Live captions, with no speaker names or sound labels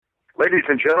Ladies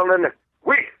and gentlemen,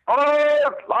 we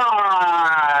are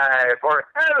live for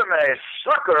MMA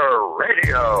Sucker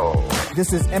Radio.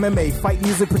 This is MMA fight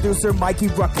music producer Mikey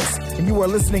Ruckus, and you are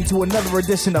listening to another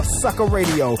edition of Sucker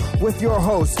Radio with your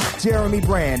host, Jeremy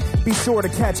Brand. Be sure to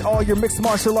catch all your mixed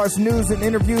martial arts news and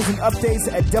interviews and updates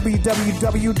at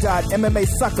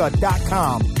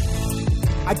www.mmasucker.com.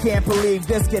 I can't believe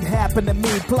this could happen to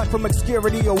me, plucked from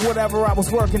obscurity or whatever I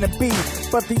was working to be.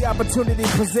 But the opportunity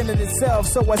presented itself,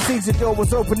 so I seized the door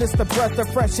was open. It's the breath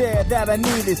of fresh air that I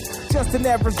needed. Just an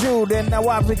average dude, and now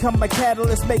I've become a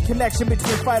catalyst. Make connection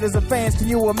between fighters and fans, can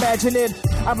you imagine it?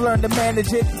 I've learned to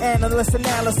manage it, analyst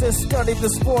analysis, study the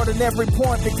sport at every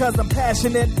point because I'm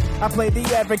passionate. I play the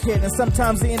advocate and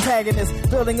sometimes the antagonist,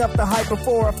 building up the hype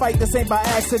before a fight. This ain't by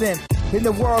accident. In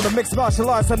the world of mixed martial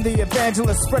arts, I'm the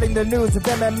evangelist, spreading the news of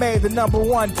MMA, the number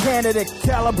one candidate.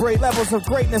 Calibrate levels of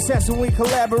greatness as when we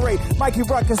collaborate. Mikey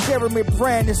Ruckus, Jeremy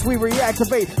Brand, as we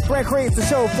reactivate. Brand creates the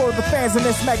show for the fans, and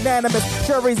it's magnanimous.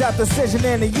 Jury's out decision,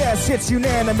 and yes, it's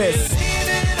unanimous.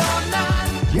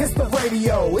 It's the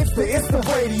radio, it's the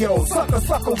radio,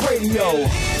 sucker radio.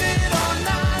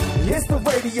 It's the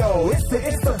radio, it's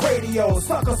the radio,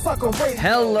 sucker radio.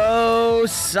 Hello,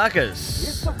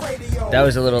 suckers. That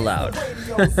was a little loud.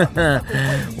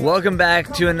 Welcome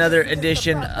back to another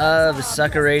edition of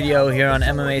Sucker Radio here on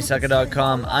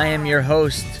MMAsucker.com. I am your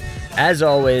host, as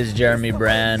always, Jeremy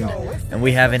Brand, and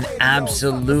we have an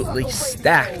absolutely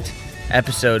stacked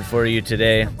episode for you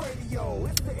today,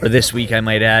 or this week, I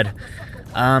might add.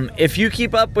 If you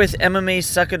keep up with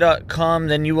MMAsucker.com,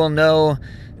 then you will know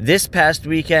this past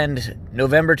weekend,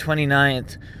 November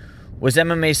 29th, was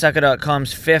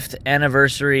MMAsucker.com's 5th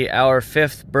anniversary, our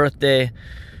 5th birthday.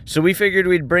 So we figured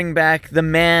we'd bring back the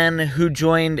man who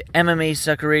joined MMA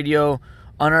Sucker Radio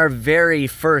on our very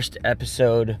first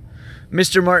episode.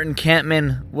 Mr. Martin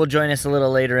Kampmann will join us a little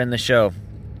later in the show.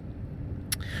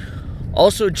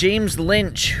 Also, James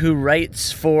Lynch, who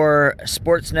writes for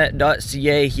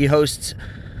Sportsnet.ca, he hosts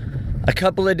a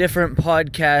couple of different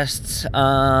podcasts,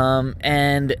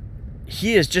 and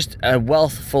he is just a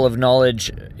wealth full of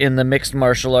knowledge in the mixed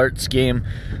martial arts game.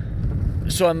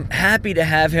 So I'm happy to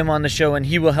have him on the show, and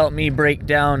he will help me break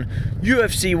down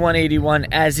UFC 181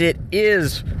 as it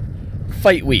is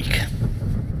fight week.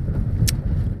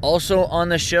 Also on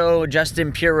the show,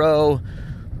 Justin Pirro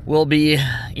will be,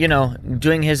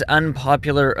 doing his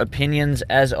unpopular opinions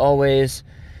as always.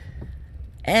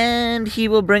 And he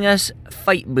will bring us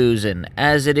fight boozing.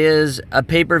 As it is a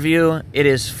pay-per-view, it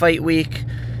is fight week.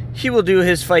 He will do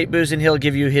his fight booze and he'll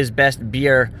give you his best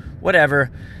beer,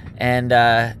 whatever, and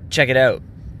check it out.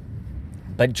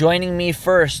 But joining me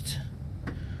first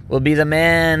will be the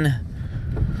man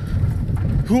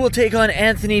who will take on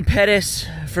Anthony Pettis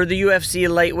for the UFC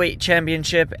Lightweight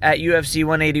Championship at UFC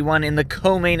 181 in the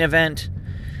co-main event.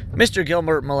 Mr.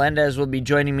 Gilbert Melendez will be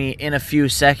joining me in a few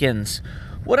seconds.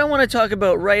 What I want to talk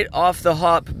about right off the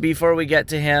hop before we get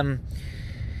to him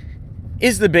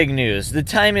is the big news. The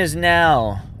time is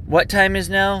now. What time is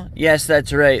now? Yes,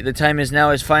 that's right. The time is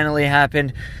now has finally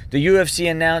happened. The UFC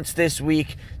announced this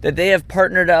week that they have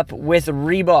partnered up with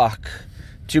Reebok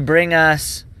to bring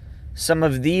us some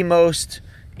of the most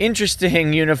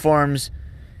interesting uniforms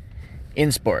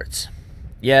in sports.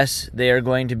 Yes, they are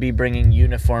going to be bringing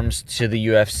uniforms to the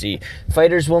UFC.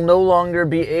 Fighters will no longer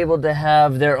be able to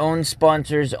have their own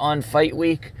sponsors on Fight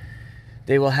Week.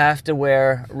 They will have to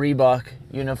wear Reebok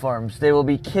uniforms. They will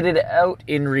be kitted out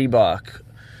in Reebok.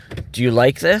 Do you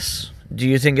like this? Do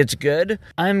you think it's good?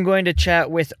 I'm going to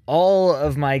chat with all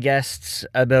of my guests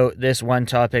about this one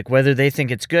topic, whether they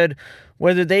think it's good,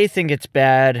 whether they think it's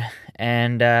bad,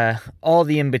 and all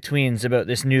the in-betweens about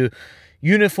this new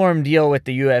uniform deal with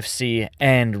the UFC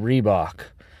and Reebok.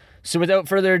 So without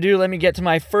further ado, let me get to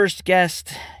my first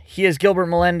guest. He is Gilbert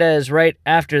Melendez right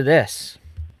after this.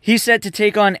 He's set to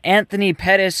take on Anthony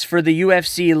Pettis for the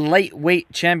UFC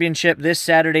Lightweight Championship this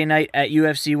Saturday night at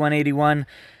UFC 181.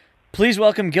 Please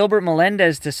welcome Gilbert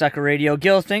Melendez to Sucker Radio.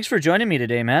 Gil, thanks for joining me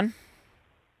today, man.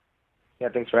 Yeah,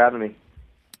 thanks for having me.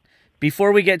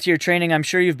 Before we get to your training, I'm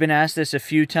sure you've been asked this a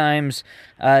few times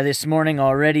this morning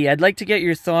already. I'd like to get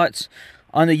your thoughts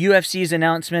on the UFC's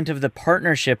announcement of the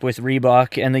partnership with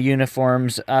Reebok and the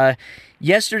uniforms.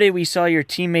 Yesterday, we saw your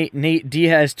teammate Nate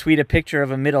Diaz tweet a picture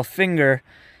of a middle finger.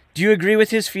 Do you agree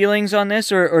with his feelings on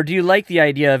this, or do you like the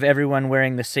idea of everyone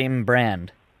wearing the same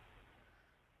brand?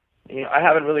 I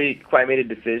haven't really quite made a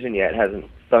decision yet. It hasn't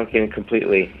sunk in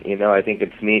completely. I think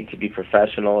it's neat to be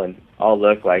professional and all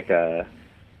look like the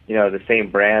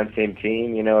same brand, same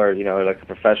team, or like a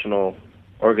professional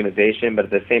organization. But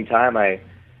at the same time, I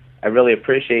really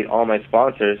appreciate all my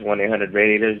sponsors: 1-800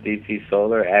 Radiators, DC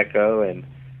Solar, Echo, and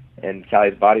and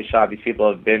Callie's Body Shop. These people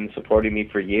have been supporting me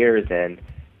for years, and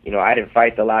I didn't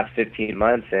fight the last 15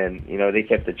 months, and they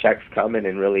kept the checks coming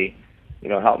and really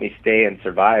helped me stay and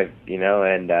survive.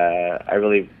 And I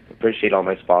really appreciate all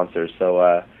my sponsors. So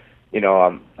I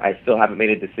still haven't made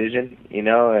a decision. And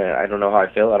I don't know how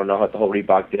I feel. I don't know what the whole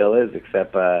Reebok deal is,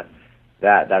 except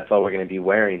that's all we're going to be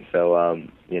wearing. So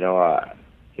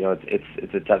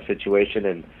it's a tough situation,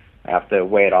 and I have to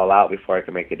weigh it all out before I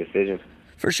can make a decision.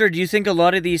 For sure. Do you think a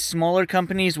lot of these smaller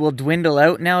companies will dwindle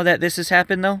out now that this has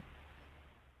happened, though?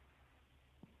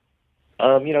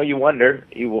 You wonder.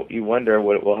 You wonder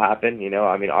what will happen.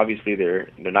 I mean, obviously they're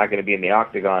not going to be in the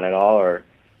octagon at all, or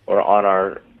on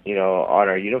our on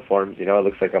our uniforms. It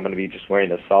looks like I'm going to be just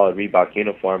wearing a solid Reebok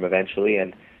uniform eventually,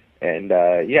 and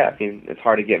yeah, I mean, it's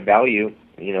hard to get value.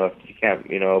 If you can't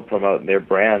promote their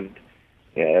brand,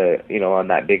 on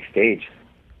that big stage.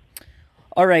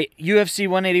 All right, UFC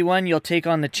 181, you'll take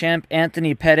on the champ,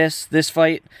 Anthony Pettis. This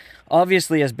fight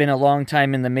obviously has been a long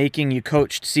time in the making. You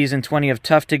coached season 20 of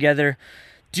Tough together.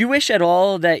 Do you wish at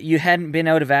all that you hadn't been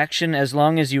out of action as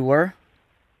long as you were?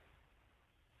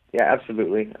 Yeah,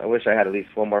 absolutely. I wish I had at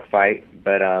least one more fight,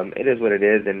 but it is what it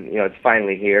is, and it's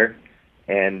finally here,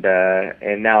 and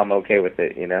now I'm okay with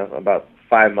it. About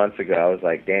 5 months ago, I was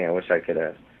like, dang, I wish I could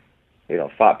have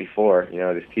fought before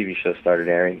this TV show started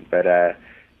airing, but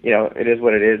it is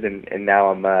what it is, and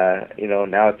now I'm,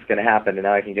 now it's going to happen, and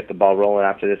now I can get the ball rolling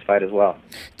after this fight as well.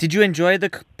 Did you enjoy the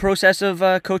process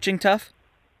of coaching Tough?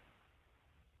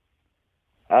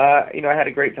 I had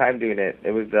a great time doing it.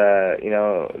 It was,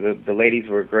 the ladies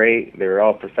were great. They were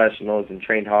all professionals and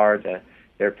trained hard.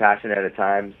 They were passionate at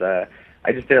times.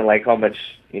 I just didn't like how much,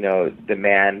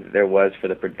 demand there was for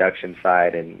the production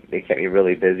side, and they kept me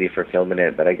really busy for filming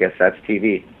it, but I guess that's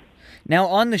TV. Now,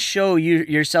 on the show,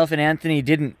 yourself and Anthony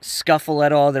didn't scuffle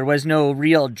at all. There was no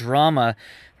real drama.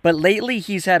 But lately,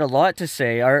 he's had a lot to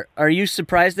say. Are you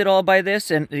surprised at all by this?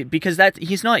 And because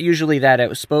he's not usually that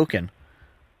outspoken.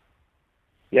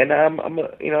 Yeah, no, I'm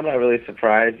not really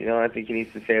surprised. I think he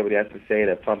needs to say what he has to say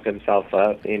to pump himself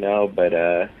up. But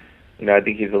I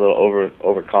think he's a little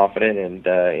overconfident, and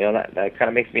that kind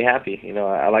of makes me happy.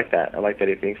 I like that. I like that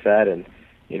he thinks that, and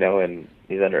and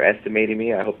he's underestimating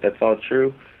me. I hope that's all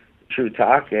true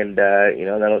talk, and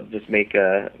that'll just make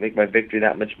my victory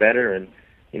that much better. And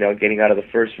getting out of the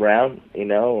first round, I'm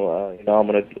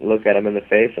gonna look at him in the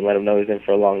face and let him know he's in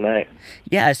for a long night.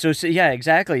 Yeah, so yeah,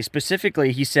 exactly.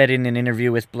 Specifically, he said in an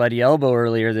interview with Bloody Elbow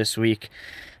earlier this week,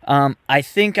 I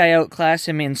think I outclass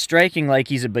him in striking like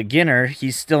he's a beginner.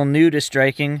 He's still new to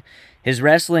striking. His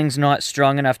wrestling's not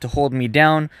strong enough to hold me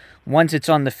down. Once it's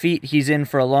on the feet, he's in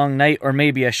for a long night or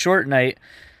maybe a short night.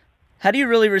 How do you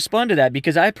really respond to that?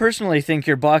 Because I personally think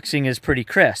your boxing is pretty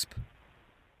crisp.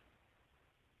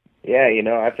 Yeah,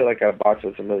 I feel like I've boxed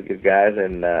with some really good guys,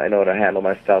 and I know how to handle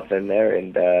myself in there.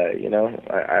 And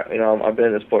I've been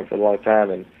in the sport for a long time,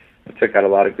 and I took out a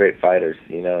lot of great fighters.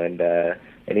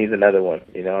 And he's another one.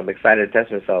 I'm excited to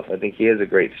test myself. I think he is a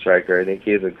great striker. I think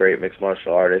he is a great mixed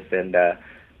martial artist, and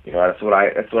that's what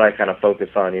I kind of focus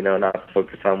on. Not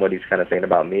focus on what he's kind of saying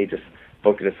about me, just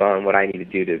focus on what I need to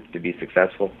do to be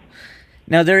successful.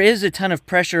 Now, there is a ton of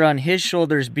pressure on his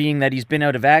shoulders, being that he's been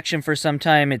out of action for some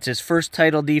time. It's his first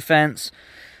title defense.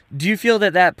 Do you feel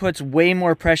that puts way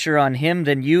more pressure on him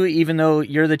than you, even though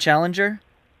you're the challenger?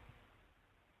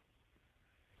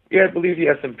 Yeah, I believe he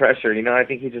has some pressure. I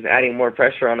think he's just adding more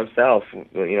pressure on himself,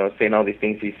 saying all these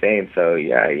things he's saying. So,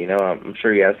 yeah, I'm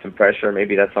sure he has some pressure.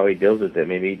 Maybe that's how he deals with it.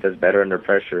 Maybe he does better under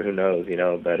pressure. Who knows,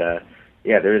 But,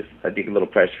 yeah, there is, I think, a little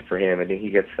pressure for him. I think he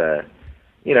gets,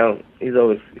 he's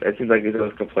always, it seems like he's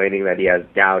always complaining that he has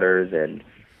doubters and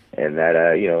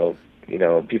that,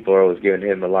 people are always giving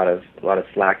him a lot of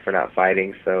slack for not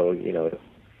fighting. So, he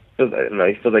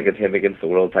feels like it's him against the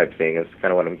world type thing. It's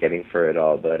kind of what I'm getting for it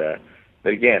all. But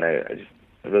again, I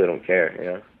really don't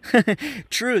care,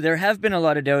 True, there have been a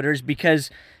lot of doubters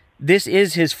because this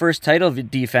is his first title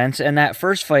defense, and that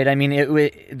first fight, I mean,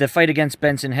 the fight against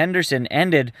Benson Henderson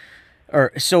ended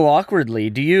so awkwardly.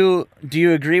 Do you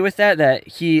agree with that? That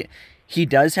he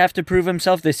does have to prove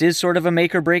himself? This is sort of a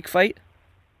make or break fight.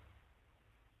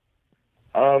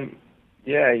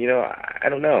 Yeah, I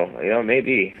don't know.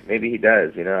 Maybe he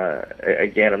does.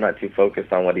 Again, I'm not too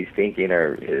focused on what he's thinking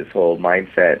or his whole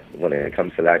mindset when it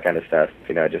comes to that kind of stuff.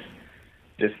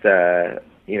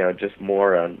 Just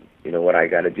more on what I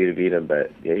got to do to beat him.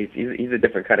 But yeah, he's a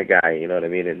different kind of guy. You know what I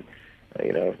mean? And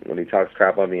when he talks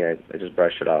crap on me, I just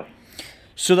brush it off.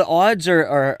 So the odds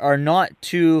are not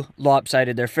too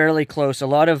lopsided. They're fairly close. A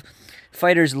lot of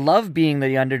fighters love being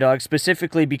the underdog,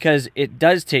 specifically because it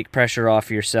does take pressure off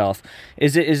yourself.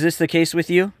 Is this the case with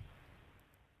you?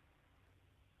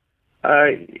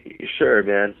 Sure,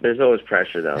 man. There's always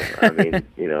pressure, though. I mean,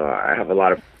 I have a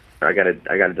lot of. I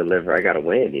gotta deliver. I gotta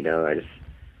win. I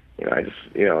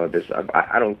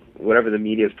don't. Whatever the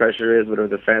media's pressure is, whatever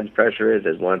the fans' pressure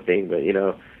is one thing. But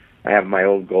I have my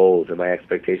own goals and my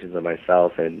expectations of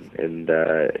myself, and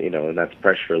that's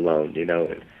pressure alone.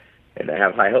 And I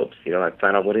have high hopes. I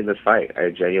plan on winning this fight.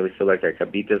 I genuinely feel like I can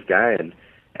beat this guy,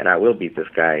 and I will beat this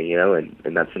guy.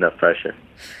 And that's enough pressure.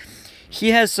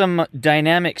 He has some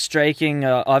dynamic striking,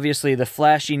 obviously the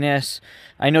flashiness.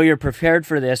 I know you're prepared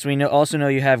for this. We also know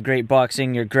you have great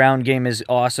boxing. Your ground game is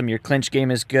awesome. Your clinch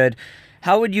game is good.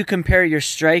 How would you compare your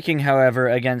striking, however,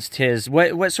 against his?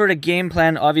 What sort of game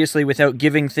plan, obviously without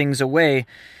giving things away,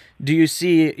 do you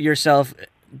see yourself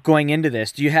going into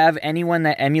this? Do you have anyone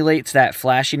that emulates that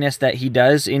flashiness that he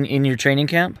does in your training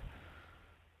camp?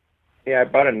 Yeah, I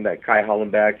brought in Kai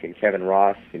Hollenbeck and Kevin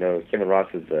Ross. Kevin Ross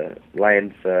is the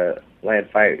Lion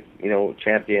fight,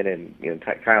 champion, and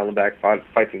Kai Hollenbeck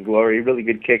fights in glory. Really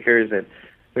good kickers, and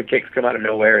the kicks come out of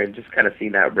nowhere, and just kind of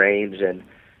seeing that range and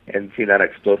seeing that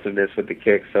explosiveness with the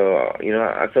kicks. So,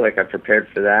 I feel like I'm prepared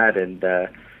for that.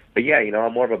 But yeah,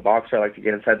 I'm more of a boxer. I like to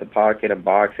get inside the pocket and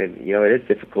box, and it is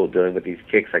difficult dealing with these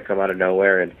kicks that come out of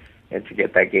nowhere and to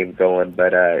get that game going.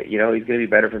 But he's going to be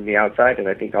better from the outside, and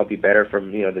I think I'll be better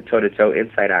from the toe-to-toe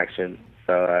inside action.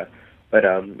 So, but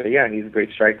yeah, he's a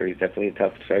great striker. He's definitely a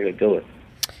tough striker to deal with.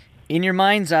 In your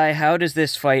mind's eye, how does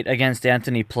this fight against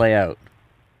Anthony play out?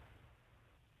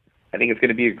 I think it's going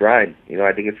to be a grind.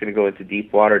 I think it's going to go into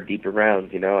deep water, deeper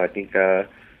rounds. I think we're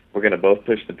going to both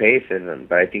push the pace,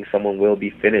 but I think someone will be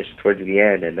finished towards the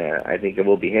end, and I think it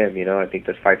will be him. I think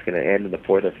this fight's going to end in the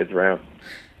 4th or 5th round.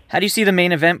 How do you see the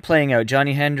main event playing out?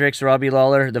 Johnny Hendricks, Robbie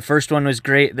Lawler. The first one was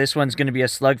great. This one's going to be a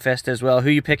slugfest as well. Who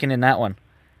are you picking in that one?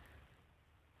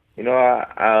 It's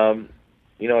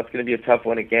going to be a tough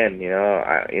one again.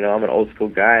 I'm an old school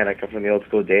guy, and I come from the old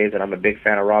school days, and I'm a big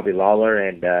fan of Robbie Lawler,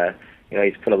 and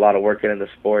he's put a lot of work in the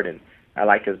sport, and I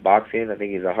like his boxing. I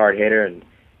think he's a hard hitter, and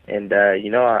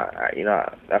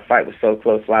that fight was so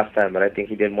close last time, but I think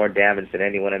he did more damage than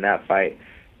anyone in that fight,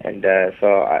 and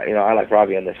I like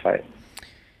Robbie in this fight.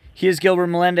 He is Gilbert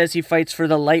Melendez. He fights for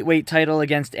the lightweight title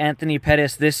against Anthony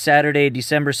Pettis this Saturday,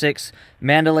 December 6th,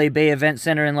 Mandalay Bay Event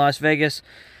Center in Las Vegas.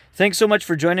 Thanks so much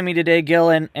for joining me today, Gil,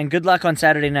 and good luck on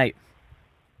Saturday night.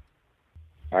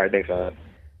 All right, thanks, man.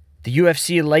 The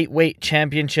UFC Lightweight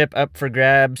Championship up for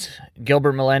grabs.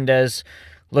 Gilbert Melendez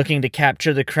looking to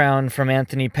capture the crown from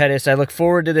Anthony Pettis. I look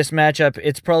forward to this matchup.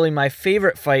 It's probably my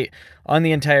favorite fight on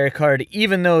the entire card,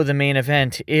 even though the main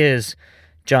event is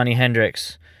Johnny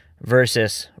Hendricks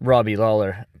versus Robbie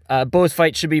Lawler. Both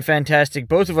fights should be fantastic.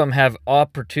 Both of them have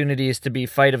opportunities to be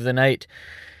fight of the night.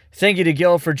 Thank you to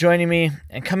Gil for joining me.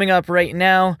 And coming up right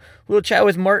now, we'll chat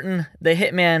with Martin, the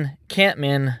Hitman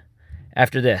Kampmann,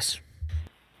 after this.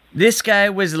 This guy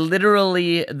was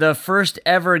literally the first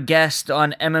ever guest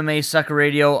on MMA Sucker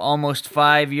Radio almost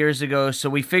 5 years ago, so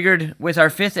we figured with our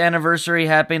 5th anniversary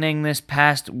happening this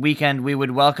past weekend, we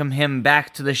would welcome him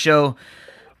back to the show.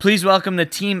 Please welcome the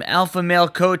Team Alpha Male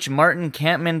coach, Martin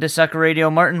Kampmann, to Sucker Radio.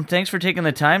 Martin, thanks for taking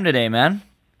the time today, man.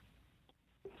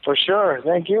 For sure.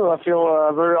 Thank you. I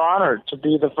feel very honored to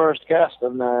be the first guest,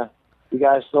 and you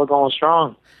guys still going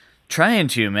strong. Trying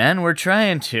to, man. We're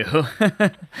trying to.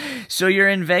 So you're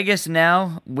in Vegas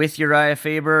now with Uriah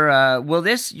Faber. Will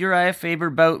this Uriah Faber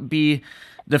bout be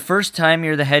the first time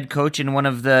you're the head coach in one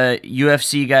of the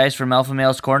UFC guys from Alpha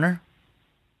Male's corner?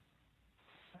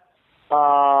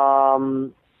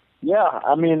 Yeah.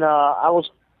 I mean, I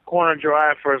was cornered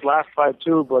Uriah for his last fight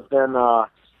too, but then, I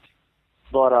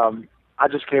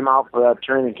just came out for that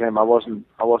training camp. I wasn't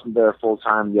there full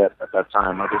time yet at that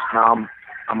time. Now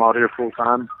I'm out here full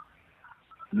time.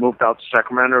 Moved out to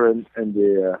Sacramento in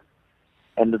the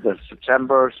end of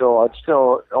September, so I've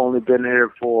still only been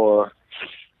here for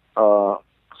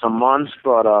some months,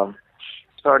 but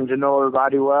starting to know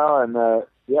everybody well, and I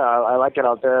like it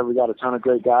out there. We got a ton of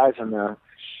great guys, and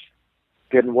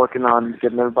working on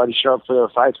getting everybody sharp for their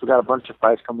fights. We got a bunch of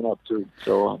fights coming up too.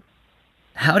 So,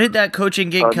 how did that coaching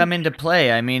gig come into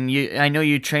play? I mean, I know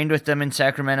you trained with them in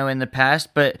Sacramento in the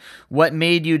past, but what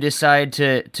made you decide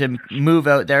to move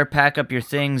out there, pack up your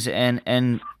things,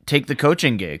 and take the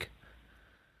coaching gig?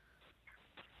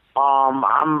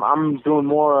 I'm doing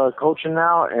more coaching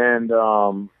now, and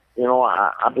I've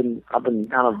been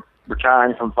kind of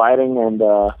retiring from fighting, and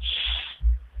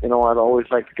I'd always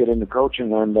like to get into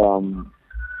coaching,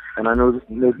 and I knew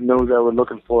they were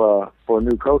looking for a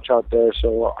new coach out there,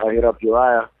 so I hit up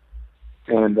Uriah,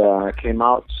 and I came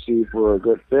out to see if we were a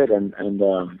good fit, and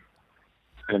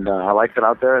I liked it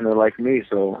out there, and they liked me,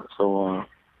 so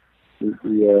we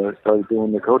started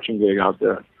doing the coaching gig out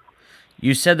there.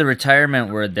 You said the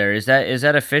retirement word there. Is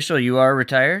that official? You are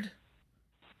retired?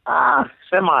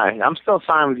 Semi. I'm still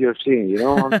signed with UFC, you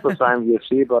know. I'm still signed with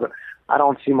UFC, but I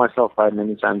don't see myself fighting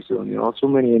anytime soon, you know. Too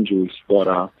many injuries,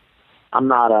 but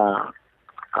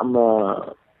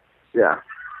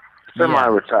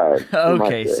semi-retired.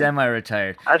 Okay,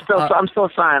 semi-retired. I'm still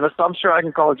signed. I'm sure I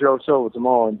can call Joe Silva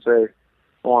tomorrow and say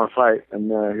I want to fight, and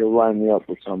he'll line me up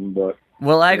with something. But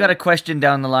well, I got a question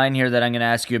down the line here that I'm going to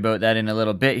ask you about that in a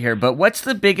little bit here. But what's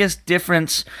the biggest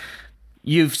difference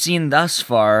you've seen thus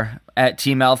far at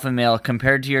Team Alpha Male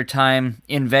compared to your time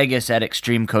in Vegas at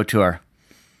Extreme Couture?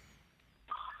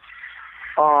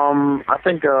 I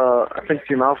think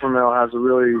Team Alpha Male has a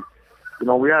really, you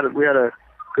know, we had a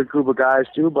good group of guys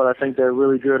too, but I think they're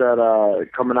really good at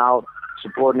coming out,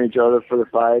 supporting each other for the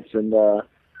fights, and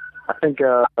I think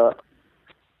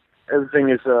everything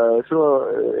is it's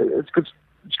good.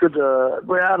 It's good.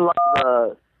 We had a lot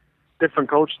of different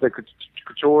coaches, the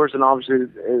coutures, and obviously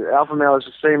Alpha Male is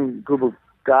the same group of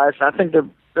guys. I think that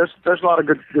there's a lot of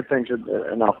good things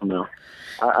in Alpha Male.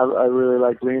 I really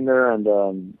like being there,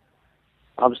 and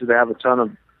obviously they have a ton of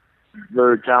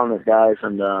very talented guys,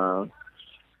 and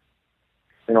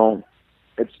you know,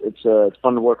 it's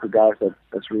fun to work with guys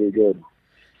that's really good.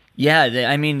 Yeah,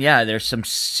 there's some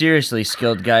seriously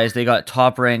skilled guys. They got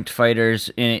top-ranked fighters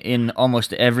in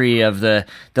almost every of the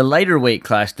lighter weight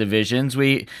class divisions.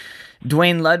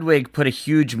 Dwayne Ludwig put a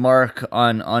huge mark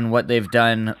on what they've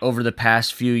done over the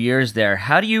past few years there.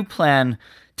 How do you plan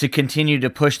to continue to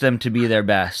push them to be their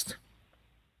best?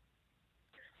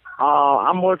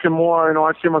 I'm working more, you know,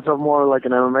 I see myself more like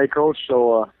an MMA coach,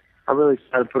 so I really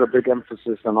try to put a big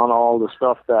emphasis on all the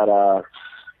stuff that,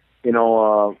 you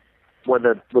know, where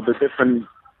the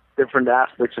different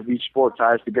aspects of each sport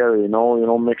ties together, you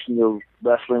know, mixing your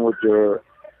wrestling with your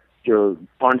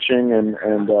punching and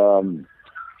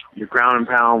your ground and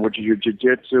pound, which is your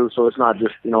jiu-jitsu, so it's not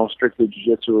just, you know, strictly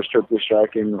jiu-jitsu or strictly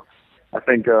striking. I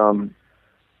think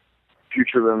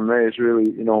future of MMA is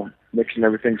really, you know, mixing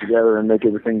everything together and make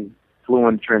everything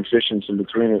fluent transitions in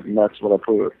between it, and that's what I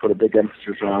put a big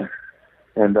emphasis on.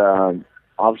 And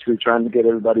obviously trying to get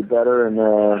everybody better and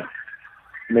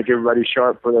make everybody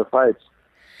sharp for their fights.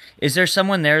 Is there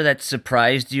someone there that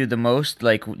surprised you the most,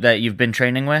 like that you've been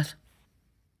training with?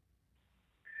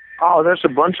 Oh, there's a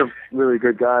bunch of really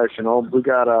good guys. You know, we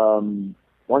got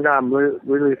one guy I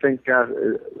really think has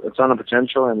a ton of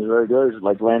potential and is very good. Is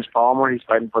like Lance Palmer. He's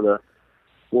fighting for the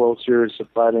World Series of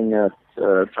Fighting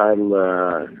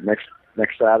title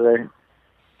next Saturday,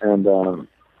 and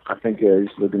I think he's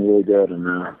looking really good,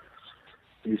 and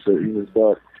he's a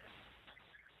stud.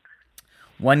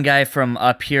 One guy from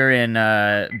up here in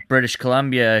British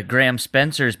Columbia, Graham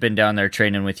Spencer's been down there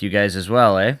training with you guys as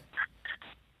well, eh?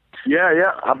 Yeah.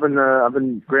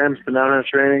 Graham's been down there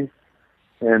training,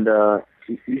 and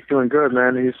he's doing good,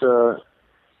 man. He's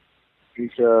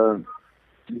a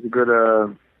good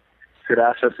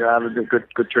asset to have, a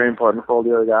good training partner for all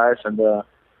the other guys, and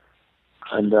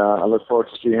I look forward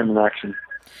to seeing him in action.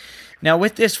 Now,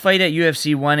 with this fight at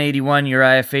UFC 181,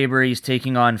 Uriah Faber is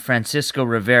taking on Francisco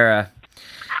Rivera.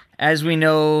 As we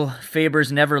know,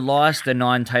 Faber's never lost a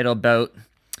non-title bout,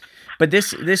 but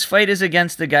this fight is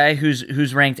against a guy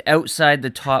who's ranked outside the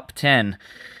top 10.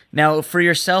 Now, for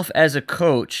yourself as a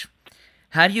coach,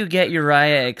 how do you get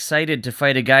Uriah excited to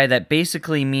fight a guy that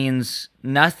basically means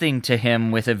nothing to him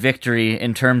with a victory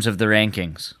in terms of the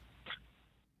rankings?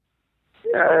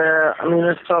 Yeah, I mean,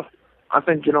 it's tough. I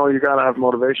think, you know, you got to have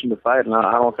motivation to fight, and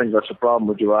I don't think that's a problem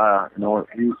with Uriah. You know,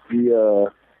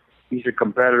 he's a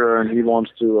competitor, and he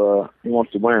wants to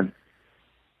win.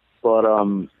 But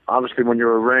obviously, when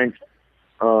you're ranked,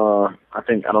 I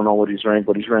don't know what he's ranked,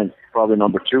 but he's ranked probably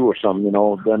number 2 or something. You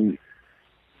know, then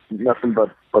nothing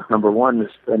but number 1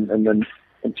 is, and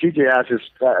TJ has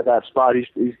that spot.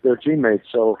 He's their teammate,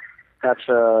 so that's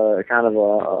kind of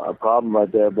a problem right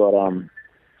there. But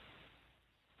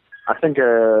I think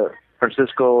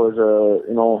Francisco is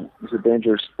a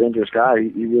dangerous guy.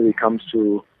 He really comes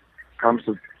to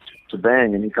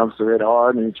bang, and he comes to hit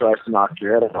hard, and he tries to knock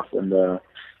your head off. And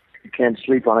you can't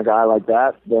sleep on a guy like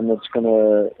that. Then it's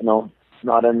gonna, you know,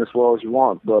 not end as well as you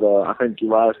want. But I think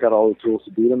Uriah's got all the tools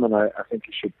to beat him, and I think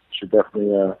he should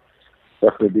definitely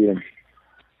beat him.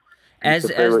 He's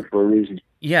the favorite for a reason.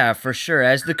 Yeah, for sure.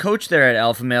 As the coach there at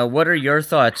Alpha Male, what are your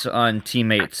thoughts on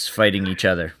teammates fighting each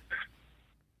other?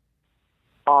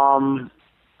 I'm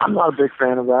not a big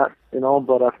fan of that, you know,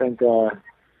 but I think, you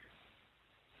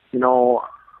know,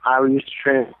 I used to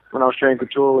train, when I was training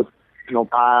couture with, you know,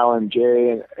 Kyle and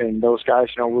Jay and those guys,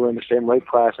 you know, we were in the same weight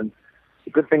class. And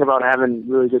the good thing about having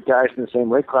really good guys in the same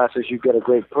weight class is you get a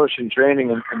great push in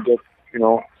training and get, you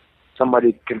know,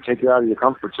 somebody can take you out of your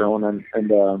comfort zone, and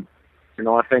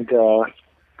I think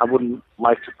I wouldn't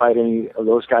like to fight any of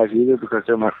those guys either because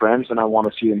they're my friends, and I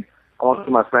want to see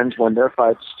my friends win their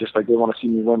fights just like they want to see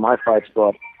me win my fights.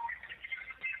 But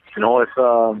if at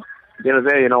the end of the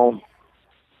day,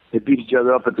 they beat each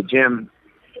other up at the gym,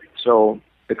 so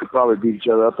they could probably beat each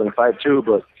other up in a fight too,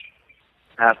 but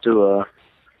have to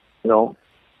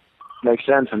make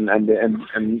sense and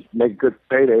make good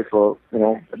payday for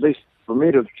at least for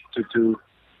me to do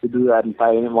that and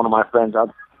fight one of my friends. I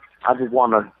just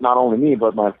want to, not only me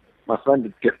but my friend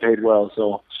to get paid well,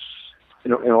 so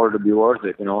in order to be worth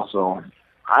it, so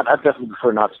I definitely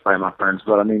prefer not to fight my friends.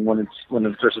 But I mean, when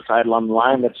there's a title on the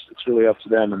line, it's really up to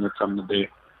them, and it's something that they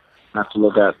have to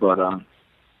look at. But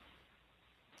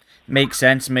makes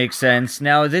sense.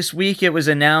 Now, this week it was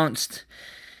announced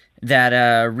that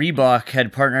Reebok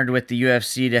had partnered with the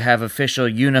UFC to have official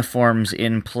uniforms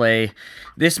in play.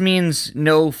 This means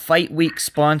no Fight Week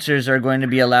sponsors are going to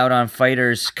be allowed on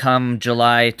fighters come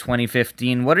July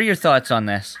 2015. What are your thoughts on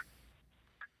this?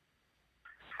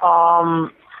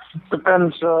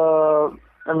 Depends. I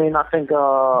think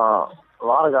a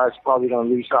lot of guys probably going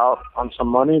to lose out on some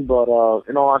money, but I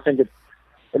think it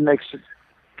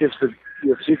gives the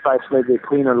UFC fights maybe a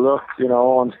cleaner look,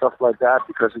 and stuff like that,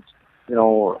 because it's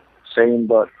same.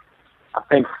 But I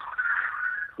think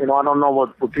I don't know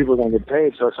what people are going to get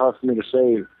paid, so it's hard for me to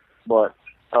say. But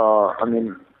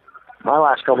my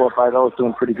last couple of fights I was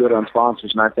doing pretty good on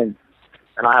sponsors, and I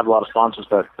have a lot of sponsors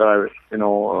that I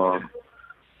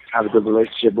have a good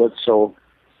relationship with. So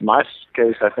in my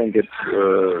case, I think it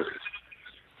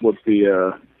would be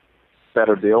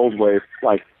better the old way,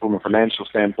 like from a financial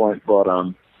standpoint. But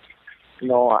I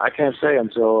can't say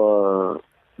until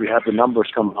we have the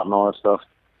numbers come out and all that stuff.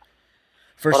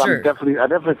 For but sure. I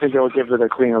definitely think it will give it a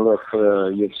cleaner look for the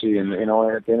UFC. And at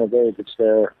the end of the day, it's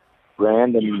their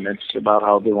brand, and it's about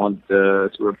how they want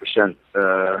to represent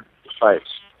the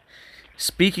fights.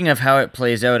 Speaking of how it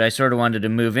plays out, I sort of wanted to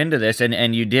move into this,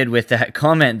 and you did with that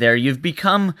comment there. You've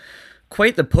become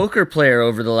quite the poker player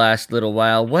over the last little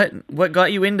while. What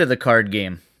got you into the card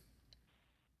game?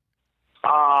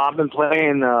 I've been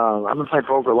playing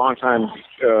poker a long time.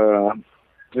 I've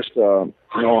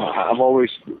always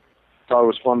thought it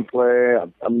was fun to play.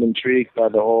 I'm intrigued by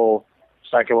the whole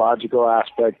psychological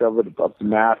aspect of it, of the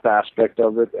math aspect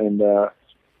of it, and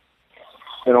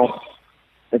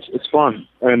it's fun.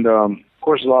 And of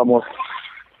course, a lot more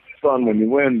fun when you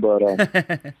win. But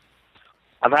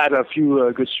I've had a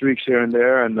few good streaks here and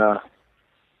there, and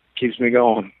keeps me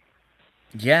going.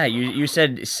 Yeah, you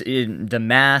said the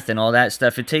math and all that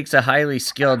stuff. It takes a highly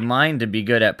skilled mind to be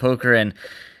good at poker, and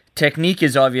technique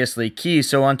is obviously key.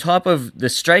 So on top of the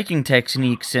striking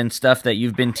techniques and stuff that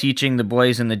you've been teaching the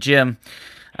boys in the gym,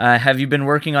 have you been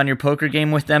working on your poker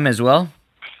game with them as well?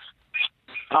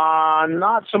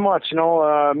 Not so much.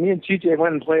 Me and TJ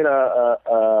went and played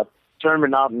a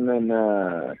tournament out in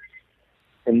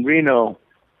Reno,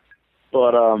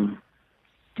 but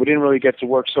we didn't really get to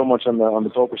work so much on the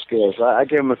poker skills. I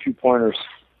gave him a few pointers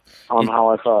on how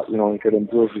I thought he could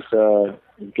improve his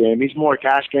game. He's more a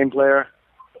cash game player,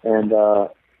 and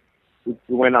we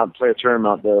went out and played a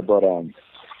tournament out there, but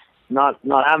not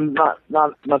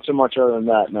so much other than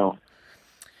that. No.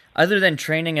 Other than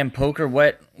training and poker,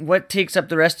 what takes up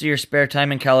the rest of your spare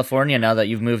time in California now that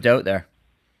you've moved out there?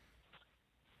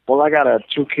 Well, I got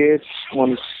 2 kids.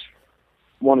 One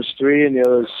is 3, and the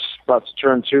other's about to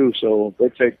turn 2. So they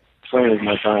take plenty of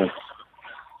my time.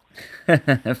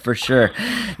 For sure.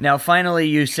 Now, finally,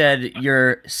 you said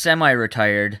you're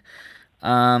semi-retired.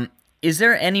 Is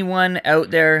there anyone out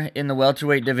there in the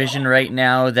welterweight division right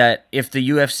now that if the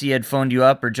UFC had phoned you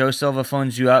up or Joe Silva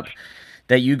phones you up,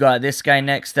 that you got this guy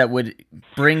next that would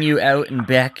bring you out and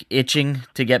back itching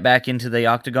to get back into the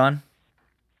octagon?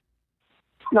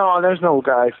 No, there's no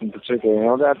guys in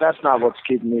particular. That's not what's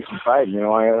keeping me from fighting.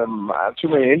 I have too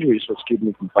many injuries what's keeping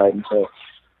me from fighting. So,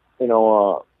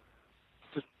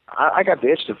 I got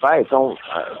the itch to fight. It's not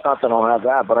that I don't have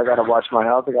that, but I got to watch my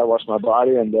health. I got to watch my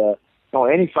body, and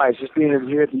any fights, just being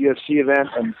here at the UFC event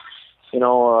and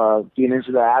being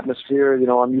into the atmosphere.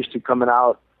 I'm used to coming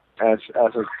out as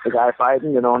a guy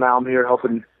fighting. Now I'm here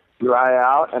helping Uriah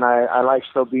out, and I like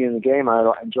still being in the game.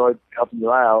 I enjoy helping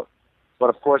Uriah out, but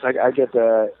of course I get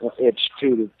the itch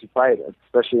too to fight,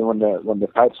 especially when the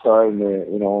fight starts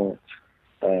and all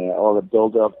the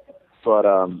build up. But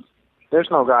there's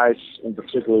no guys in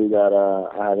particular that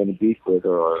I have any beef with,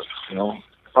 or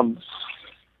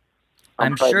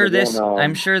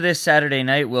I'm sure this Saturday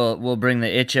night will bring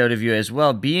the itch out of you as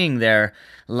well. Being there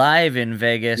live in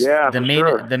Vegas,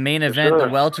 the main event, the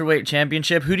welterweight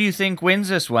championship. Who do you think wins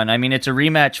this one? I mean, it's a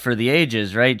rematch for the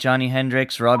ages, right? Johnny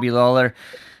Hendricks, Robbie Lawler.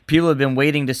 People have been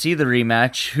waiting to see the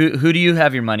rematch. Who do you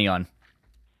have your money on?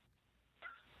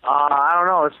 I don't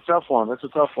know. It's a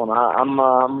tough one.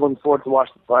 I'm looking forward to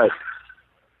watching the fight.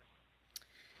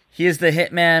 He is the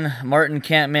hitman, Martin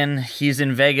Kampmann. He's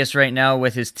in Vegas right now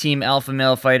with his team alpha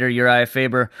male fighter, Uriah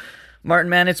Faber. Martin,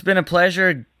 man, it's been a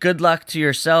pleasure. Good luck to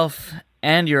yourself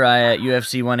and Uriah at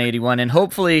UFC 181, and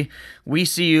hopefully we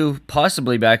see you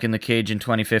possibly back in the cage in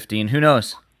 2015. Who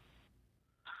knows?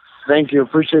 Thank you.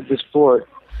 Appreciate the support.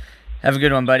 Have a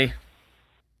good one, buddy.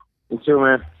 You too,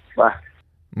 man. Bye.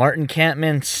 Martin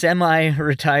Kampmann,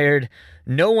 semi-retired.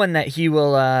 No one that he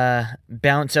will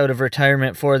bounce out of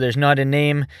retirement for. There's not a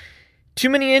name. Too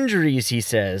many injuries, he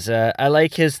says. I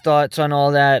like his thoughts on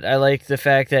all that. I like the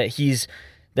fact that he's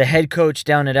the head coach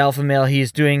down at Alpha Male.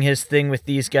 He's doing his thing with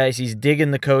these guys. He's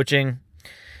digging the coaching.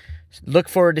 Look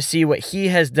forward to see what he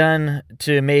has done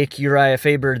to make Uriah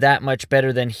Faber that much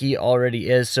better than he already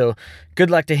is. So good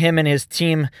luck to him and his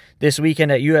team this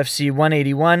weekend at UFC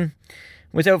 181.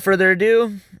 Without further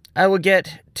ado, I will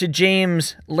get to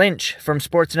James Lynch from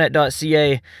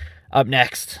Sportsnet.ca up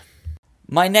next.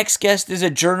 My next guest is a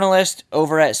journalist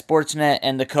over at Sportsnet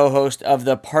and the co-host of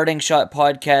the Parting Shot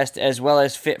podcast as well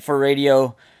as Fit for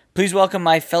Radio. Please welcome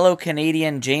my fellow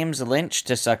Canadian James Lynch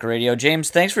to Sucker Radio. James,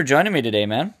 thanks for joining me today,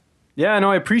 man. Yeah,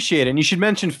 no, I appreciate it. And you should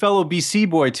mention fellow BC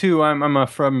boy, too. I'm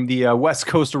from the West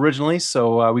Coast originally,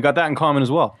 so we got that in common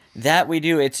as well. That we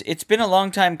do. It's been a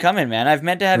long time coming, man. I've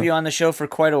meant to have you on the show for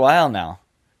quite a while now.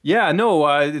 Yeah, no,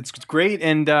 it's great.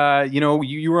 And,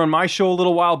 you were on my show a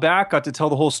little while back, got to tell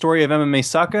the whole story of MMA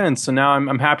Sucker, and so now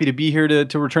I'm happy to be here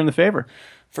to return the favor.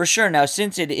 For sure. Now,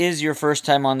 since it is your first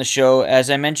time on the show, as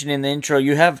I mentioned in the intro,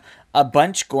 you have a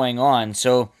bunch going on,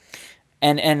 so...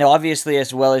 And obviously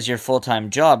as well as your full-time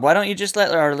job. Why don't you just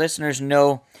let our listeners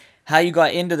know how you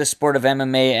got into the sport of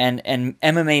MMA and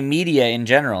MMA media in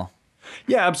general?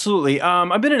 Yeah, absolutely.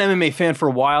 I've been an MMA fan for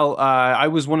a while. I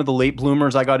was one of the late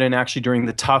bloomers. I got in actually during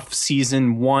the TUF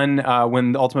season 1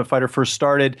 when the Ultimate Fighter first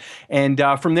started. And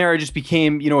from there, I just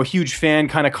became, a huge fan,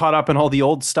 kind of caught up in all the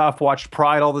old stuff, watched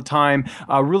Pride all the time,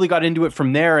 really got into it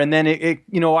from there. And then,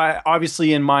 I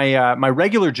obviously in my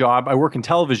regular job, I work in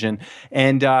television.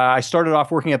 And I started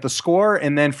off working at The Score.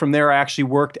 And then from there, I actually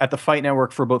worked at the Fight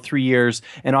Network for about 3 years.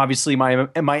 And obviously my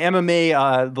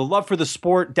MMA, the love for the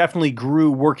sport definitely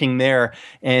grew working there.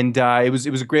 And it was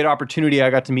a great opportunity. I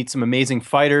got to meet some amazing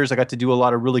fighters. I got to do a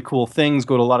lot of really cool things,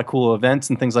 go to a lot of cool events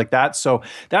and things like that. So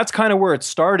that's kind of where it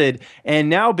started. And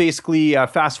now basically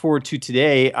fast forward to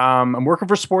today, I'm working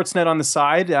for Sportsnet on the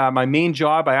side. My main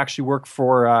job, I actually work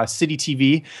for City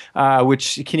TV,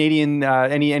 which Canadian,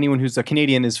 anyone who's a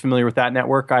Canadian is familiar with that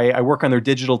network. I work on their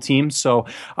digital team. So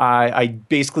I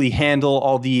basically handle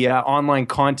all the online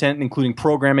content, including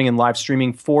programming and live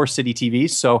streaming for City TV.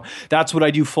 So that's what I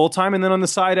do full time. And then on the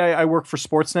side, I work for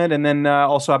Sportsnet, and then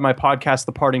also have my podcast,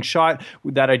 The Parting Shot,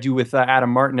 that I do with Adam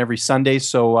Martin every Sunday.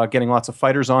 So getting lots of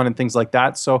fighters on and things like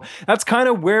that. So that's kind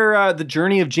of where the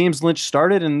journey of James Lynch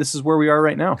started, and this is where we are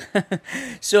right now.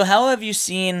 So how have you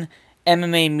seen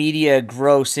MMA media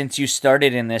grow since you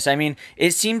started in this? I mean,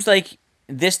 it seems like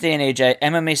this day and age,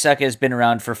 MMA Sucker has been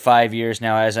around for 5 years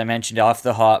now, as I mentioned off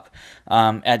the hop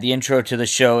at the intro to the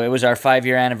show. It was our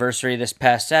 5-year anniversary this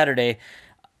past Saturday.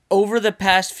 Over the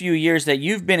past few years that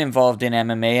you've been involved in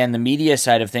MMA and the media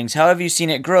side of things, how have you seen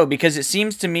it grow? Because it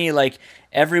seems to me like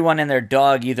everyone and their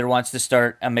dog either wants to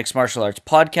start a mixed martial arts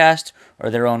podcast or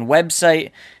their own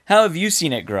website. How have you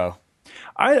seen it grow?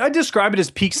 I describe it as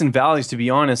peaks and valleys, to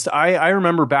be honest. I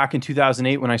remember back in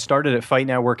 2008 when I started at Fight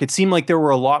Network, it seemed like there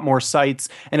were a lot more sites,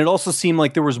 and it also seemed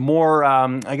like there was more,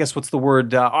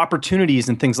 opportunities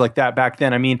and things like that back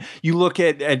then. I mean, you look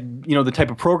at the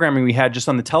type of programming we had just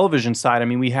on the television side. I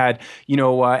mean, we had,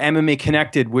 MMA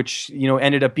Connected, which,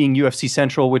 ended up being UFC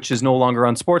Central, which is no longer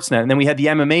on Sportsnet. And then we had the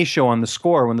MMA show on The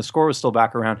Score when The Score was still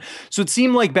back around. So it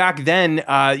seemed like back then,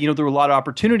 there were a lot of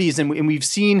opportunities, and we've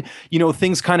seen,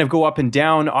 things kind of go up and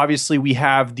down. Obviously, we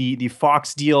have the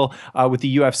Fox deal with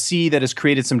the UFC that has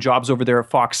created some jobs over there at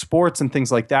Fox Sports and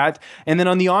things like that. And then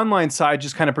on the online side,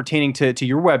 just kind of pertaining to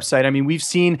your website, I mean, we've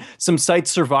seen some sites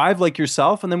survive like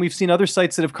yourself, and then we've seen other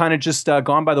sites that have kind of just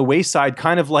gone by the wayside,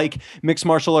 kind of like mixed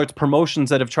martial arts promotions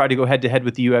that have tried to go head-to-head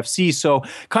with the UFC. So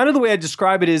kind of the way I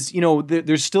describe it is,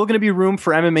 there's still going to be room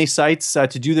for MMA sites to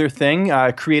do their thing,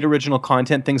 create original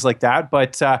content, things like that.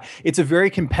 But it's a very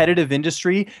competitive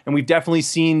industry, and we've definitely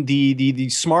seen the the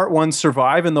smart ones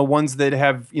survive, and the ones that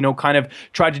have, kind of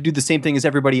tried to do the same thing as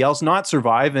everybody else not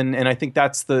survive. And I think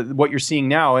that's what you're seeing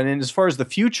now. And as far as the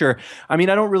future, I mean,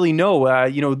 I don't really know.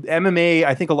 MMA,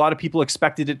 I think a lot of people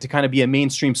expected it to kind of be a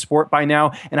mainstream sport by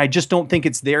now, and I just don't think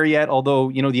it's there yet.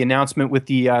 Although, the announcement with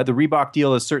the Reebok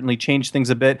deal has certainly changed things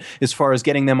a bit as far as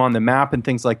getting them on the map and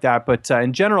things like that. But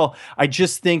in general, I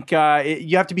just think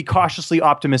you have to be cautiously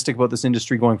optimistic about this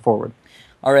industry going forward.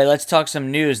 All right, let's talk some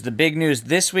news. The big news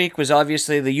this week was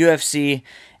obviously the UFC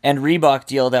and Reebok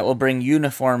deal that will bring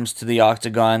uniforms to the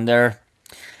Octagon. There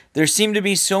seem to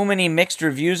be so many mixed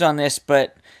reviews on this,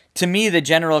 but to me, the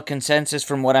general consensus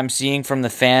from what I'm seeing from the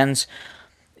fans,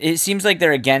 it seems like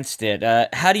they're against it.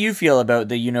 How do you feel about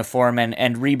the uniform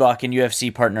and Reebok and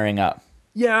UFC partnering up?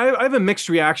 Yeah, I have a mixed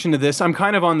reaction to this. I'm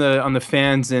kind of on the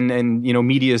fans and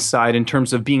media's side in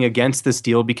terms of being against this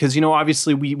deal because,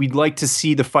 obviously we'd like to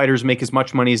see the fighters make as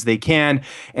much money as they can.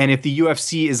 And if the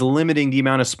UFC is limiting the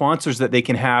amount of sponsors that they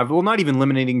can have, well, not even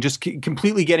limiting, just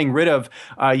completely getting rid of,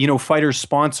 fighters'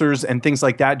 sponsors and things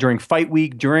like that during fight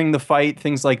week, during the fight,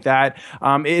 things like that.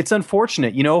 It's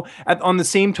unfortunate, on the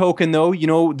same token,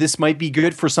 though, this might be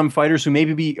good for some fighters who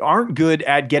maybe aren't good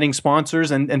at getting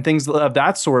sponsors and things of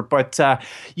that sort. But,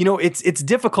 it's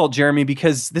difficult, Jeremy,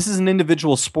 because this is an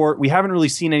individual sport. We haven't really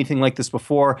seen anything like this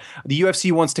before. The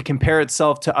UFC wants to compare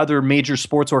itself to other major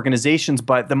sports organizations,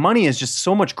 but the money is just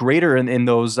so much greater in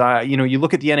those. You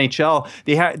look at the NHL;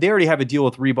 they already have a deal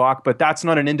with Reebok, but that's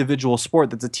not an individual sport.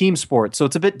 That's a team sport, so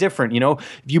it's a bit different. If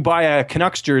you buy a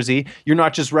Canucks jersey, you're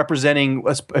not just representing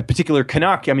a particular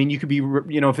Canuck. I mean, you could be,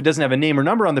 if it doesn't have a name or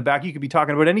number on the back, you could be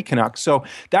talking about any Canuck. So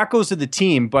that goes to the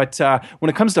team. But when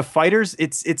it comes to fighters,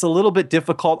 it's a little bit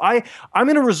difficult. I'm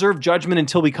going to reserve judgment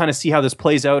until we kind of see how this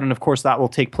plays out, and of course that will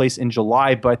take place in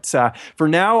July. But for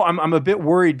now, I'm a bit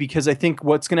worried because I think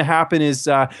what's going to happen is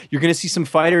you're going to see some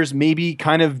fighters maybe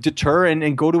kind of deter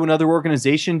and go to another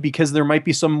organization because there might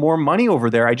be some more money over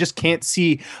there. I just can't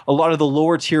see a lot of the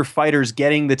lower tier fighters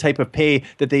getting the type of pay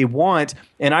that they want.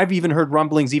 And I've even heard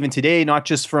rumblings even today, not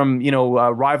just from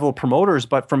rival promoters,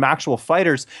 but from actual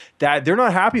fighters that they're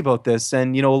not happy about this.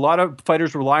 And a lot of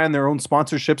fighters rely on their own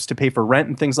sponsorships to pay for rent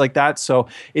and things like that. So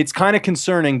it's kind of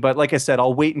concerning. But like I said,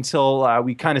 I'll wait until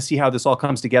we kind of see how this all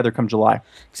comes together come July.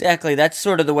 Exactly. That's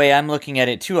sort of the way I'm looking at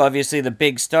it too. Obviously, the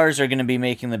big stars are going to be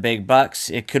making the big bucks.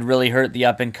 It could really hurt the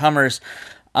up and comers.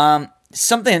 There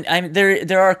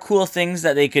are cool things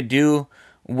that they could do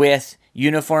with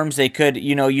uniforms. They could,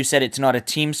 you said it's not a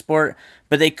team sport,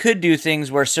 but they could do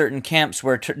things where certain camps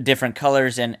wear different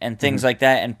colors and things like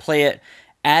that and play it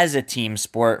as a team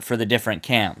sport for the different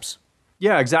camps.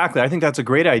 Yeah, exactly. I think that's a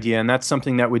great idea, and that's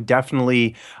something that would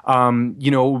definitely,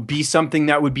 be something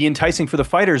that would be enticing for the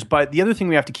fighters. But the other thing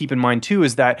we have to keep in mind too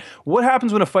is that what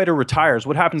happens when a fighter retires?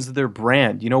 What happens to their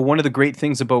brand? One of the great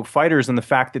things about fighters and the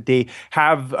fact that they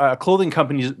have clothing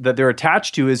companies that they're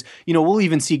attached to is, we'll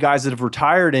even see guys that have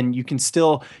retired, and you can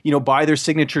still, buy their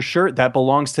signature shirt that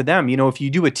belongs to them. If you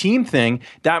do a team thing,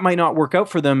 that might not work out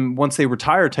for them once they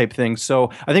retire, type thing. So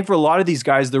I think for a lot of these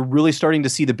guys, they're really starting to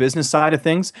see the business side of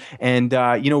things, and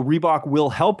Reebok will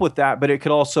help with that, but it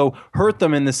could also hurt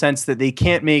them in the sense that they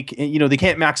can't make, they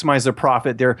can't maximize their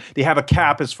profit. They have a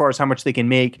cap as far as how much they can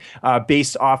make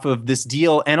based off of this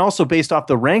deal, and also based off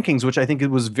the rankings, which I think it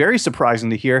was very surprising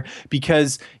to hear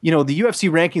because, the UFC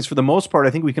rankings for the most part, I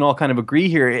think we can all kind of agree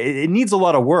here, it needs a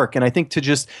lot of work. And I think to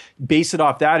just base it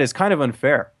off that is kind of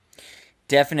unfair.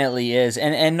 Definitely is.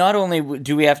 And not only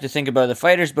do we have to think about the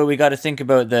fighters, but we got to think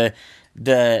about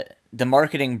the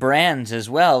marketing brands as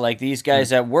well. Like these guys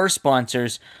that were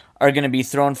sponsors are going to be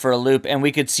thrown for a loop, and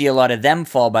we could see a lot of them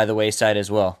fall by the wayside as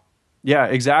well. Yeah,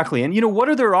 exactly. And, what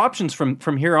are their options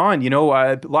from here on? A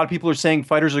lot of people are saying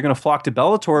fighters are going to flock to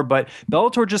Bellator, but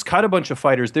Bellator just cut a bunch of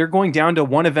fighters. They're going down to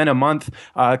one event a month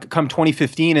come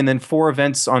 2015, and then 4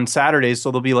 events on Saturdays.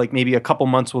 So there'll be like maybe a couple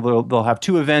months where they'll have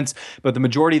 2 events, but the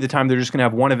majority of the time they're just going to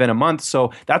have 1 event a month.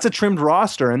 So that's a trimmed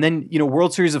roster. And then,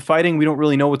 World Series of Fighting, we don't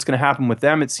really know what's going to happen with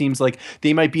them. It seems like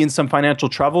they might be in some financial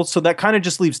trouble. So that kind of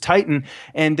just leaves Titan.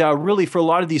 And really for a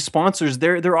lot of these sponsors,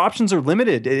 their options are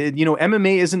limited.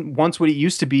 MMA isn't one what it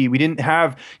used to be. We didn't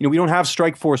have, we don't have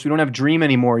Strikeforce. We don't have Dream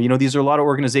anymore. These are a lot of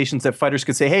organizations that fighters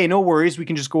could say, hey, no worries. We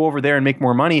can just go over there and make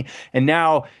more money. And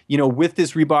now, with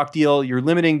this Reebok deal, you're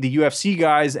limiting the UFC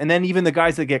guys. And then even the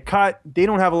guys that get cut, they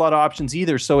don't have a lot of options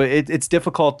either. So it's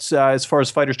difficult as far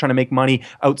as fighters trying to make money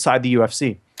outside the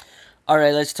UFC. All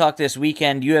right, let's talk this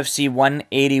weekend, UFC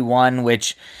 181,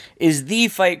 which is the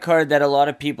fight card that a lot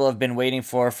of people have been waiting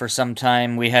for some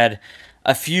time. We had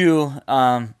a few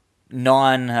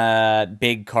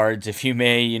non-big cards, if you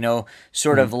may,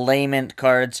 sort of layman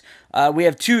cards. We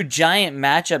have two giant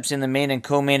matchups in the main and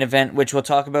co-main event, which we'll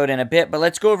talk about in a bit, but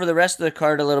let's go over the rest of the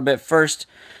card a little bit first.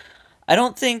 I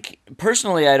don't think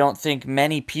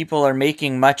many people are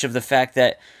making much of the fact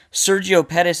that Sergio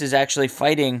Pettis is actually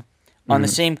fighting on the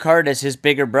same card as his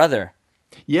bigger brother.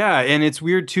 Yeah, and it's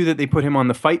weird, too, that they put him on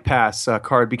the Fight Pass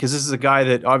card, because this is a guy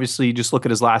that, obviously, you just look at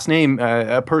his last name,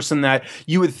 a person that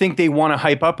you would think they want to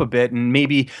hype up a bit, and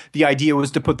maybe the idea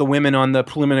was to put the women on the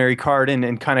preliminary card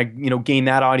and kind of, gain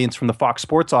that audience from the Fox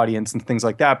Sports audience and things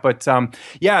like that. But,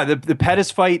 the Pettis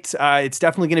fight, it's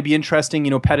definitely going to be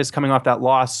interesting, Pettis coming off that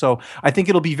loss. So I think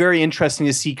it'll be very interesting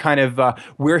to see kind of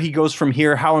where he goes from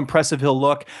here, how impressive he'll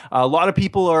look. A lot of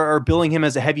people are billing him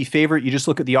as a heavy favorite. You just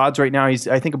look at the odds right now. He's,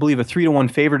 I believe, a 3-1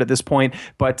 favorite at this point.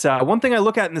 But one thing I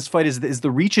look at in this fight is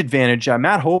the reach advantage.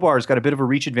 Matt Hobar's got a bit of a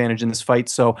reach advantage in this fight,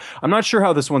 so I'm not sure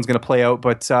how this one's going to play out.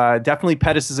 But definitely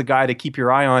Pettis is a guy to keep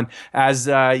your eye on, as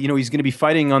he's going to be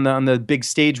fighting on the big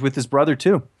stage with his brother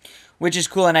too. Which is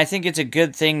cool, and I think it's a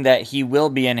good thing that he will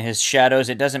be in his shadows.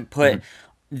 It doesn't put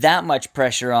that much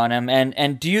pressure on him.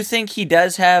 And do you think he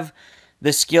does have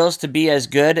the skills to be as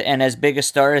good and as big a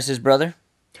star as his brother?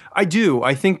 I do.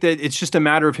 I think that it's just a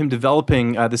matter of him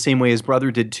developing the same way his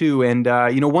brother did too. And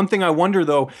one thing I wonder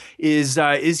though is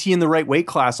he in the right weight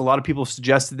class? A lot of people have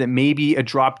suggested that maybe a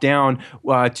drop down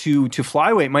to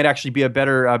flyweight might actually be a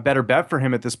better bet for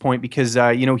him at this point, because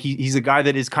he's a guy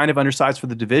that is kind of undersized for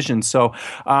the division. So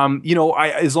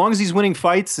as long as he's winning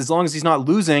fights, as long as he's not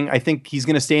losing, I think he's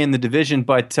going to stay in the division.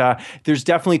 But there's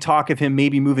definitely talk of him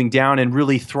maybe moving down and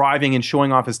really thriving and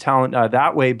showing off his talent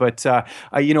that way. But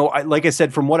like I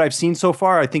said, from what I've seen so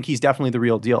far, I think he's definitely the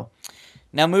real deal.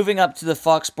 Now, moving up to the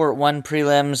Fox Sport 1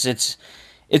 prelims,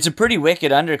 it's a pretty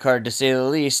wicked undercard, to say the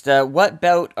least. What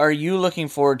bout are you looking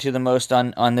forward to the most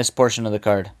on this portion of the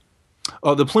card?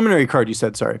 Oh, the preliminary card, you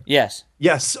said, sorry. Yes.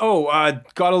 Yes. Oh,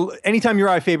 anytime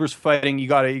Uriah Faber's fighting, you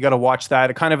gotta watch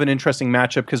that. Kind of an interesting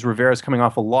matchup because Rivera's coming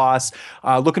off a loss.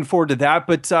 Looking forward to that.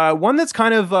 But one that's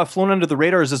kind of flown under the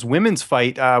radar is this women's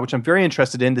fight, which I'm very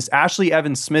interested in. This Ashley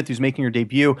Evans Smith, who's making her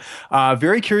debut.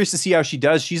 Very curious to see how she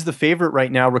does. She's the favorite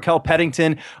right now. Raquel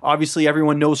Pettington, obviously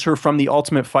everyone knows her from The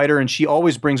Ultimate Fighter, and she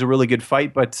always brings a really good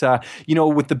fight. But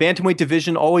with the bantamweight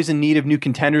division always in need of new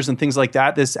contenders and things like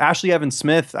that, this Ashley Evans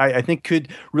Smith, I think, could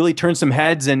really turn some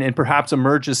heads and perhaps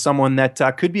emerge as someone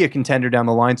that could be a contender down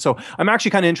the line. So I'm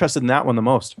actually kind of interested in that one the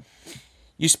most.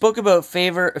 You spoke about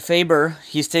Faber.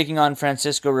 He's taking on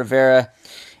Francisco Rivera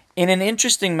in an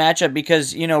interesting matchup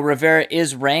because, Rivera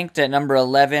is ranked at number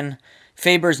 11.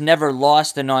 Faber's never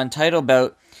lost a non-title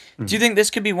bout. Do you think this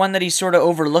could be one that he's sort of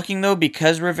overlooking, though,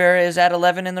 because Rivera is at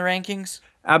 11 in the rankings?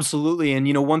 Absolutely.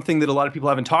 And, one thing that a lot of people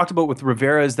haven't talked about with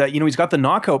Rivera is that, he's got the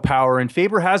knockout power, and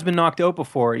Faber has been knocked out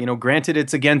before. Granted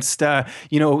it's against,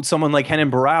 someone like Renan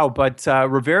Barão, but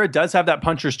Rivera does have that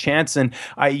puncher's chance. And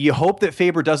you hope that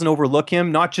Faber doesn't overlook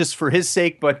him, not just for his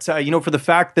sake, but, for the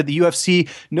fact that the UFC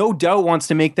no doubt wants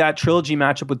to make that trilogy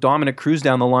matchup with Dominic Cruz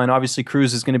down the line. Obviously,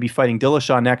 Cruz is going to be fighting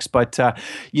Dillashaw next, but,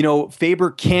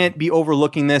 Faber can't be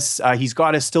overlooking this. He's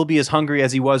got to still be as hungry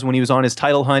as he was when he was on his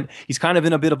title hunt. He's kind of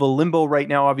in a bit of a limbo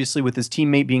right now, obviously, with his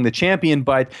teammate being the champion,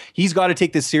 but he's got to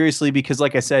take this seriously because,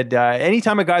 like I said,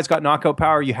 anytime a guy's got knockout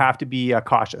power, you have to be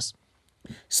cautious.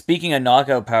 Speaking of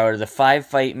knockout power, the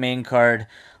 5-fight main card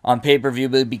on pay-per-view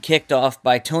will be kicked off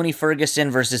by Tony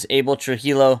Ferguson versus Abel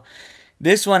Trujillo.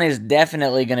 This one is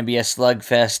definitely going to be a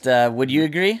slugfest. Would you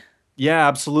agree? Yeah,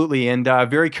 absolutely. And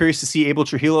very curious to see Abel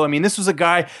Trujillo. I mean, this was a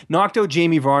guy, knocked out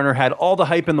Jamie Varner, had all the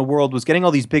hype in the world, was getting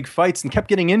all these big fights and kept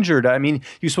getting injured. I mean,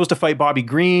 he was supposed to fight Bobby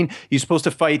Green. He was supposed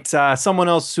to fight someone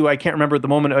else who I can't remember at the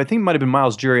moment. I think it might have been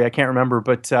Miles Jury. I can't remember.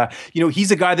 But, he's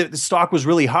a guy that the stock was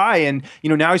really high. And,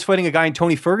 now he's fighting a guy in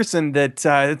Tony Ferguson that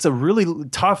it's a really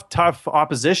tough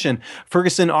opposition.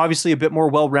 Ferguson, obviously a bit more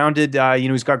well-rounded.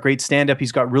 He's got great stand-up.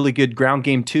 He's got really good ground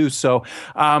game too. So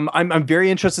I'm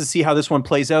very interested to see how this one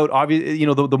plays out. Obviously,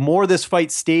 the more this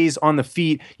fight stays on the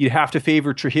feet, you'd have to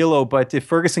favor Trujillo. But if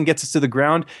Ferguson gets us to the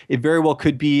ground, it very well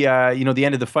could be, the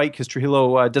end of the fight because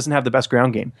Trujillo doesn't have the best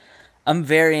ground game. I'm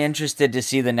very interested to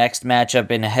see the next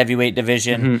matchup in the heavyweight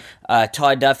division.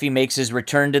 Todd Duffy makes his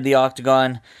return to the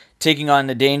octagon, taking on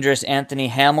the dangerous Anthony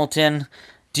Hamilton.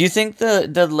 Do you think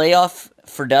the layoff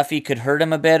for Duffy could hurt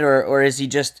him a bit, or is he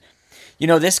just...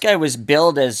 this guy was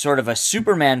billed as sort of a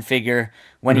Superman figure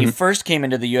when he first came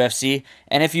into the UFC.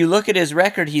 And if you look at his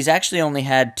record, he's actually only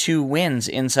had 2 wins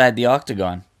inside the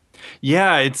octagon.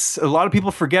 Yeah, it's a lot of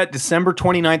people forget December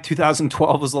 29th,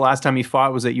 2012 was the last time he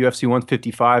fought, was at UFC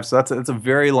 155. So that's a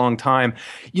very long time.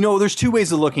 There's two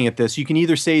ways of looking at this. You can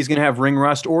either say he's going to have ring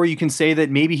rust, or you can say that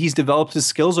maybe he's developed his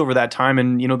skills over that time,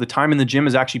 and the time in the gym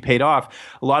has actually paid off.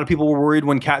 A lot of people were worried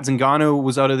when Kat Zingano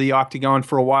was out of the octagon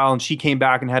for a while, and she came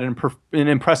back and had an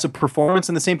impressive performance,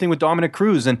 and the same thing with Dominic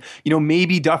Cruz. And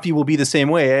maybe Duffy will be the same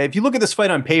way. If you look at this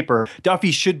fight on paper,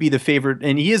 Duffy should be the favorite,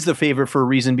 and he is the favorite for a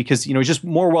reason, because he's just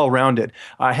more well-rounded.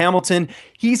 Hamilton,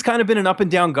 he's kind of been an up and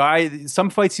down guy. Some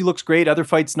fights he looks great, other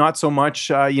fights not so much.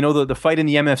 The fight in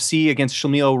the MFC against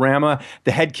Shamil Rama,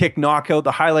 the head kick knockout,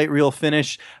 the highlight reel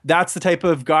finish, that's the type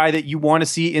of guy that you want to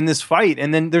see in this fight.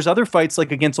 And then there's other fights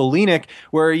like against Oleinik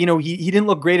where he didn't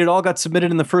look great at all, got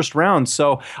submitted in the first round.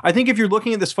 So I think if you're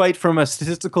looking at this fight from a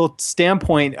statistical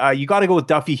standpoint, you got to go with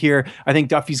Duffy here. I think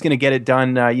Duffy's going to get it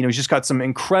done. He's just got some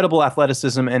incredible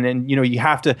athleticism, and you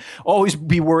have to always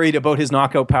be worried about his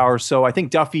knockout power. So I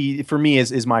think Duffy, for me,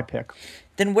 is my pick.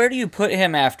 Then where do you put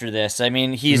him after this? I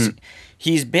mean, he's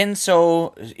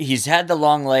had the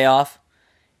long layoff.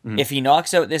 Mm-hmm. If he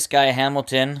knocks out this guy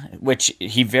Hamilton, which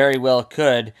he very well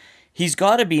could, he's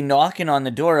got to be knocking on the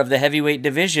door of the heavyweight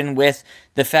division, with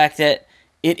the fact that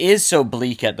it is so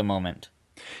bleak at the moment.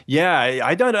 Yeah,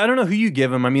 I don't know who you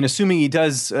give him. I mean, assuming he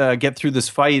does get through this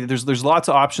fight, there's lots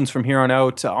of options from here on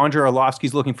out. Andre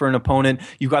Arlovsky's looking for an opponent.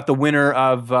 You've got the winner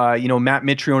of Matt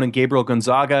Mitrione and Gabriel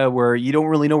Gonzaga, where you don't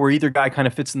really know where either guy kind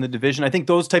of fits in the division. I think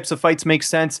those types of fights make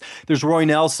sense. There's Roy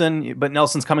Nelson, but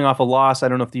Nelson's coming off a loss. I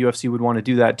don't know if the UFC would want to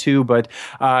do that too, but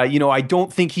I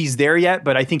don't think he's there yet.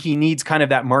 But I think he needs kind of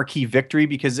that marquee victory,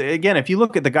 because again, if you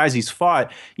look at the guys he's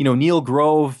fought, Neil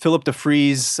Grove, Philip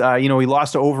DeFries, he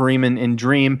lost to Overeem in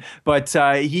Dream. But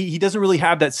he doesn't really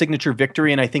have that signature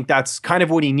victory, and I think that's kind of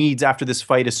what he needs after this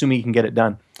fight, assuming he can get it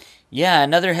done. Yeah,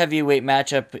 another heavyweight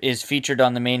matchup is featured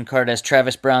on the main card as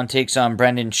Travis Browne takes on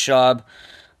Brendan Schaub.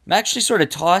 I'm actually sort of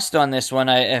tossed on this one.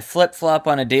 I flip-flop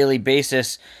on a daily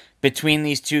basis between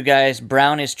these two guys.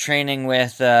 Browne is training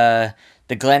with the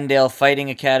Glendale Fighting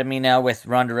Academy now with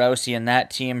Ronda Rousey and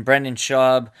that team. Brendan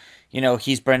Schaub,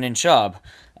 he's Brendan Schaub.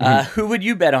 Who would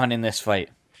you bet on in this fight?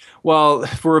 Well,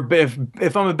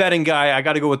 if I'm a betting guy, I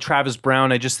got to go with Travis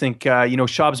Browne. I just think,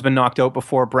 Schaub's been knocked out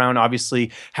before. Browne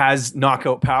obviously has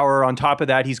knockout power. On top of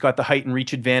that, he's got the height and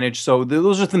reach advantage. So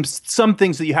those are some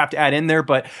things that you have to add in there.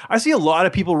 But I see a lot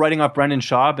of people writing off Brendan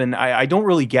Schaub, and I don't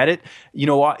really get it.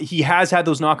 He has had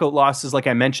those knockout losses, like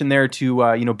I mentioned there,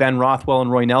 to, Ben Rothwell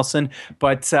and Roy Nelson.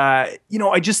 But,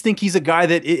 I just think he's a guy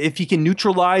that if he can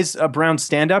neutralize Browne's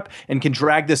stand-up and can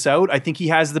drag this out, I think he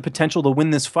has the potential to win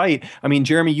this fight. I mean,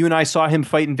 Jeremy, you and I saw him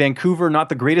fight in Vancouver, not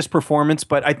the greatest performance,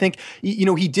 but I think,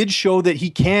 he did show that he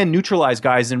can neutralize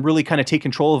guys and really kind of take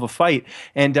control of a fight.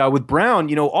 And with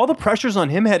Browne, all the pressure's on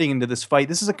him heading into this fight.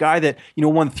 This is a guy that,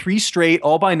 won 3 straight,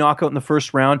 all by knockout in the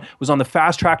first round, was on the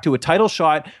fast track to a title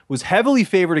shot, was heavily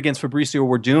favored against Fabricio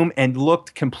Werdum, and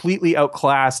looked completely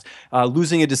outclassed,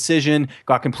 losing a decision,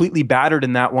 got completely battered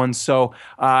in that one. So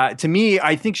to me,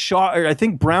 I think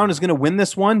Browne is going to win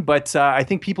this one, but I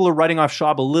think people are writing off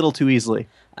Schaub a little too easily.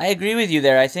 I agree with you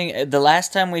there. I think the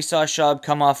last time we saw Schaub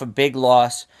come off a big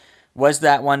loss was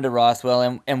that one to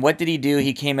Rothwell. And what did he do?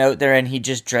 He came out there and he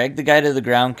just dragged the guy to the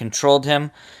ground, controlled him,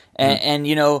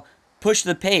 and pushed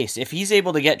the pace. If he's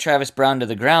able to get Travis Browne to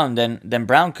the ground, then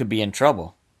Browne could be in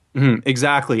trouble. Mm-hmm,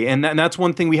 exactly. And that's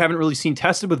one thing we haven't really seen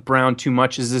tested with Browne too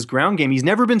much is his ground game. He's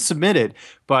never been submitted,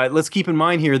 but let's keep in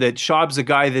mind here that Schaub's a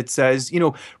guy that says,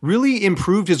 really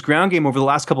improved his ground game over the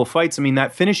last couple of fights. I mean,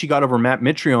 that finish he got over Matt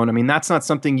Mitrione, I mean, that's not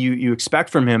something you expect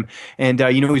from him. And,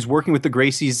 he's working with the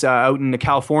Gracies out in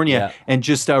California and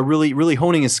just really, really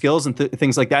honing his skills and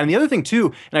things like that. And the other thing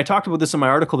too, and I talked about this in my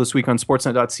article this week on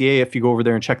sportsnet.ca, if you go over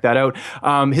there and check that out,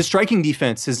 his striking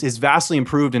defense is vastly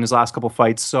improved in his last couple of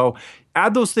fights. So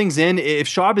add those things in. If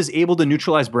Schaub is able to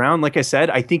neutralize Browne, like I said,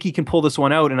 I think he can pull this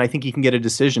one out, and I think he can get a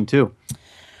decision too.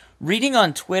 Reading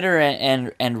on Twitter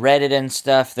and Reddit and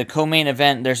stuff, the co-main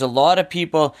event, there's a lot of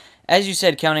people, as you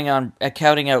said, counting out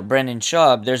Brendan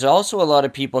Schaub. There's also a lot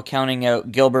of people counting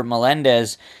out Gilbert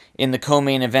Melendez in the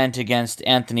co-main event against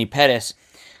Anthony Pettis.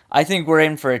 I think we're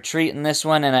in for a treat in this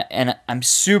one, and I'm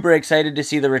super excited to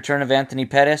see the return of Anthony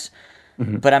Pettis,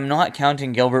 but I'm not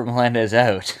counting Gilbert Melendez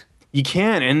out. You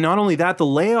can. And not only that, the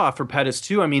layoff for Pettis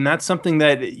too. I mean, that's something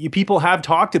that people have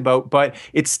talked about, but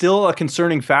it's still a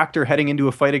concerning factor heading into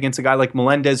a fight against a guy like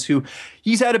Melendez, who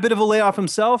he's had a bit of a layoff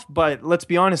himself. But let's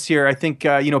be honest here. I think,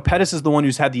 Pettis is the one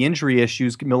who's had the injury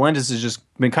issues. Melendez has just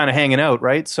been kind of hanging out,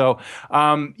 right? So,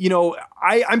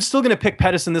 I'm still going to pick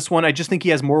Pettis in this one. I just think he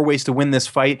has more ways to win this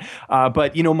fight.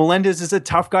 But Melendez is a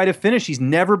tough guy to finish. He's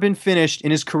never been finished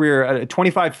in his career.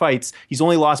 25 fights, he's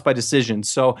only lost by decision.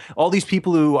 So all these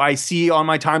people who I see on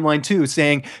my timeline too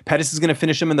saying Pettis is going to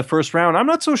finish him in the first round, I'm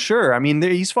not so sure. I mean,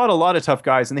 he's fought a lot of tough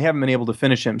guys and they haven't been able to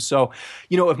finish him. So,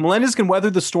 if Melendez can weather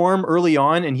the storm early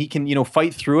on and he can,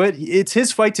 fight through it, it's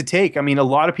his fight to take. I mean, a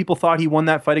lot of people thought he won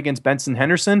that fight against Benson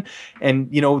Henderson.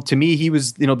 And, to me, he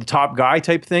was, the top guy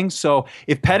type thing. So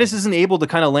if Pettis isn't able to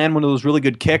kind of land one of those really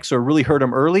good kicks or really hurt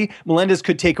him early, Melendez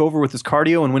could take over with his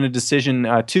cardio and win a decision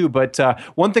too. But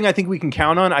one thing I think we can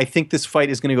count on, I think this fight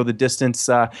is going to go the distance.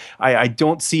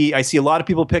 I see a lot of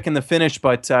people picking the finish,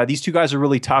 but these two guys are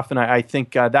really tough. And I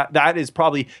think that is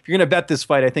probably, if you're going to bet this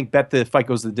fight, I think bet the fight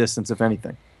goes the distance, if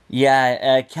anything.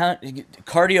 Yeah,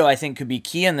 cardio I think could be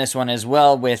key in this one as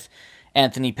well. With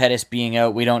Anthony Pettis being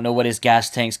out, we don't know what his gas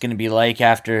tank's going to be like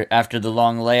after the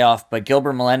long layoff. But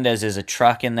Gilbert Melendez is a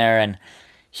truck in there, and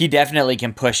he definitely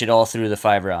can push it all through the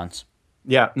 5 rounds.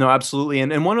 Yeah, no, absolutely.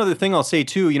 And one other thing I'll say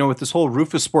too, with this whole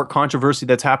Rufus Sport controversy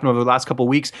that's happened over the last couple of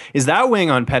weeks, is that weighing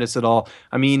on Pettis at all?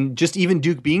 I mean, just even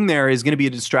Duke being there is going to be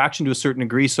a distraction to a certain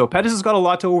degree. So Pettis has got a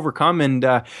lot to overcome. And,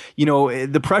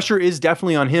 the pressure is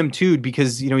definitely on him too,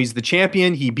 because, he's the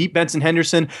champion. He beat Benson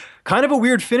Henderson. Kind of a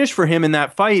weird finish for him in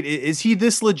that fight. Is he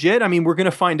this legit? I mean, we're going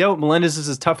to find out. Melendez is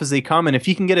as tough as they come. And if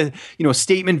he can get a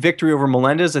statement victory over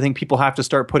Melendez, I think people have to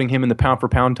start putting him in the pound for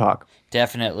pound talk.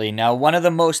 Definitely. Now, one of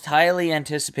the most highly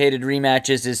anticipated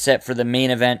rematches is set for the main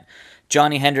event.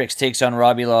 Johnny Hendricks takes on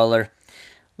Robbie Lawler.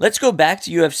 Let's go back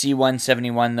to UFC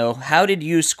 171, though. How did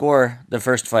you score the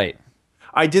first fight?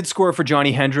 I did score for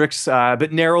Johnny Hendricks,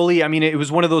 but narrowly. I mean, it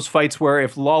was one of those fights where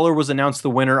if Lawler was announced the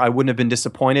winner, I wouldn't have been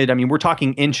disappointed. I mean, we're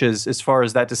talking inches as far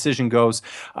as that decision goes.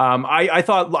 I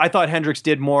thought Hendricks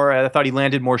did more. I thought he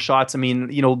landed more shots. I mean,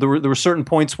 there were certain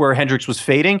points where Hendricks was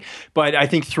fading, but I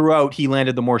think throughout he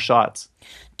landed the more shots.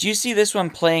 Do you see this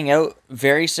one playing out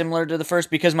very similar to the first?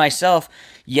 Because myself,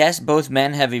 yes, both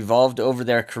men have evolved over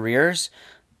their careers,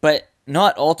 but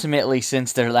not ultimately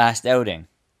since their last outing.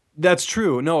 That's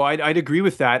true. No, I'd agree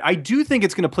with that. I do think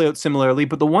it's going to play out similarly,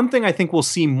 but the one thing I think we'll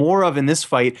see more of in this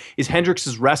fight is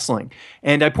Hendricks' wrestling.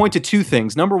 And I point to two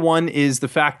things. Number one is the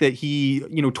fact that he,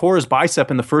 tore his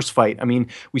bicep in the first fight. I mean,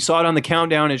 we saw it on the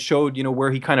countdown. It showed, where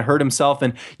he kind of hurt himself.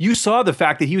 And you saw the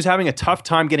fact that he was having a tough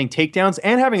time getting takedowns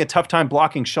and having a tough time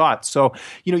blocking shots. So,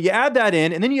 you add that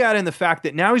in, and then you add in the fact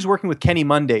that now he's working with Kenny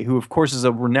Monday, who, of course, is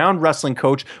a renowned wrestling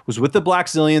coach, was with the Black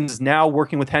Zillions, is now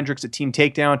working with Hendricks at Team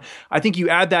Takedown. I think you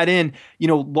add that in,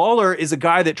 Lawler is a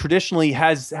guy that traditionally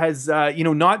has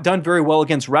not done very well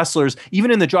against wrestlers.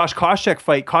 Even in the Josh Koscheck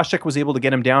fight, Koscheck was able to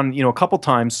get him down, a couple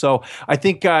times. So I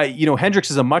think,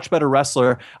 Hendricks is a much better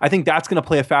wrestler. I think that's going to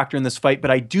play a factor in this fight, but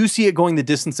I do see it going the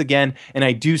distance again, and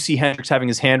I do see Hendricks having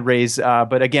his hand raised.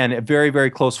 But again, a very,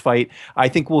 very close fight. I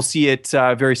think we'll see it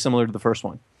very similar to the first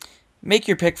one. Make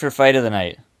your pick for fight of the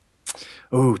night.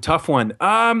 Oh, tough one.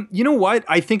 You know what?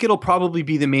 I think it'll probably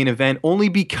be the main event, only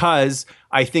because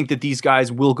I think that these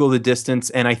guys will go the distance,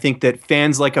 and I think that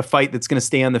fans like a fight that's going to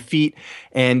stay on the feet.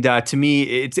 And to me,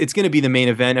 it's going to be the main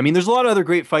event. I mean, there's a lot of other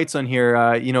great fights on here,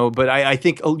 but I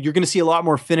think you're going to see a lot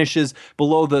more finishes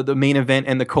below the main event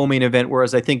and the co-main event.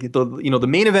 Whereas I think the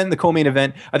main event and the co-main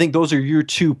event, I think those are your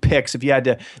two picks. If you had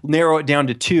to narrow it down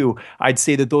to two, I'd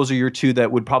say that those are your two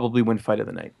that would probably win fight of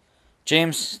the night.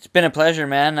 James, it's been a pleasure,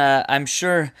 man. I'm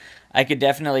sure I could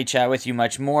definitely chat with you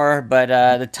much more, but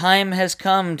the time has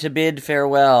come to bid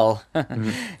farewell.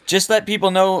 Just let people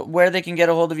know where they can get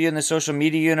a hold of you in the social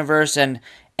media universe and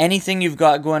anything you've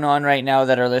got going on right now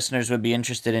that our listeners would be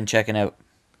interested in checking out.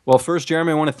 Well, first,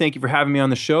 Jeremy, I want to thank you for having me on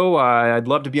the show. I'd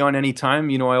love to be on any time.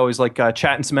 I always like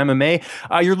chatting some MMA.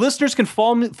 Your listeners can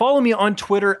follow me on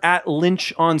Twitter at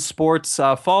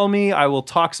LynchOnSports. Follow me. I will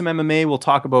talk some MMA. We'll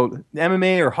talk about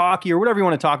MMA or hockey or whatever you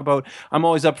want to talk about. I'm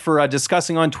always up for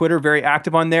discussing on Twitter, very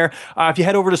active on there. If you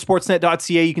head over to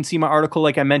sportsnet.ca, you can see my article,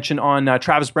 like I mentioned, on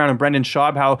Travis Brown and Brendan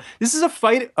Schaub, how this is a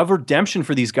fight of redemption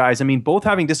for these guys. I mean, both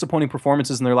having disappointing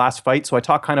performances in their last fight, so I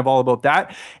talk kind of all about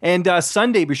that. And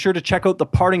Sunday, be sure to check out the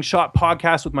Party Parting Shot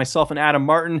podcast with myself and Adam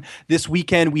Martin. This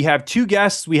weekend, we have two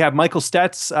guests. We have Michael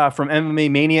Stetz from MMA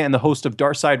Mania and the host of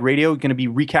Darkside Radio, going to be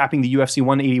recapping the UFC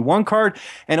 181 card.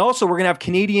 And also, we're going to have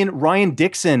Canadian Ryan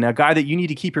Dixon, a guy that you need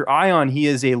to keep your eye on. He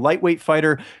is a lightweight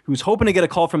fighter who's hoping to get a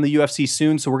call from the UFC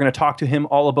soon. So we're going to talk to him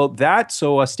all about that.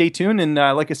 So stay tuned. And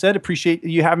like I said, appreciate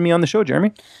you having me on the show,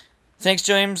 Jeremy. Thanks,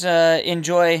 James.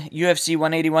 Enjoy UFC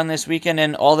 181 this weekend,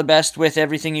 and all the best with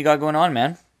everything you got going on,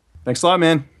 man. Thanks a lot,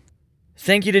 man.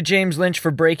 Thank you to James Lynch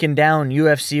for breaking down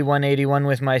UFC 181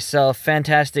 with myself.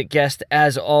 Fantastic guest,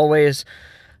 as always.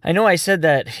 I know I said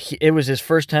that it was his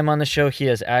first time on the show. He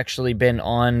has actually been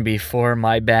on before,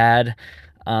 my bad.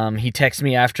 He texted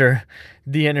me after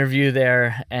the interview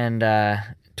there and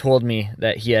told me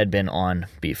that he had been on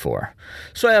before.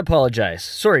 So I apologize.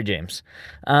 Sorry, James.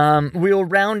 We'll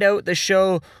round out the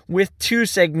show with two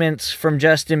segments from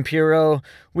Justin Pirro.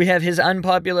 We have his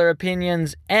unpopular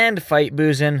opinions and fight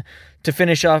boozing to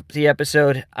finish off the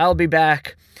episode. I'll be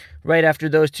back right after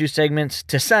those two segments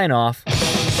to sign off.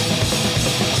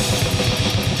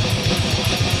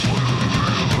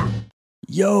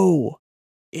 Yo,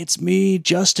 it's me,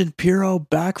 Justin Pirro,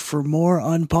 back for more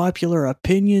unpopular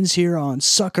opinions here on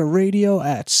Sucker Radio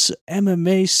at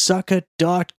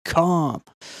MMAsucka.com.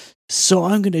 So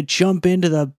I'm going to jump into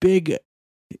the big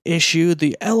issue,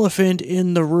 the elephant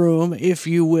in the room, if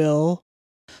you will.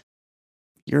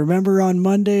 You remember on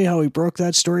Monday how we broke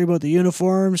that story about the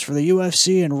uniforms for the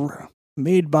UFC and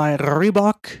made by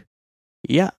Reebok?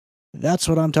 Yeah, that's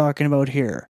what I'm talking about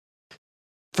here.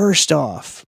 First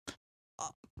off,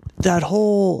 that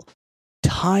whole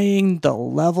tying the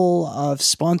level of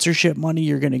sponsorship money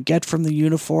you're going to get from the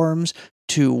uniforms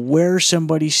to where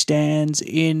somebody stands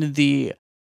in the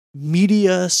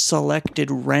media selected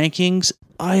rankings,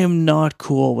 I am not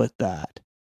cool with that.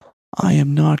 I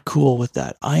am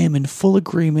in full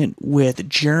agreement with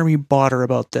Jeremy Botter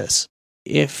about this.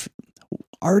 If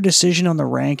our decision on the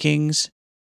rankings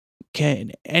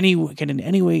can in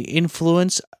any way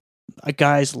influence a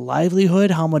guy's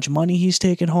livelihood, how much money he's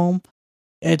taken home,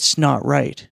 it's not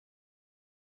right.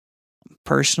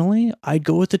 Personally, I'd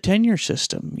go with the tenure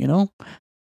system,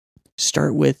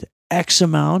 Start with X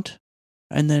amount,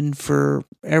 and then for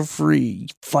every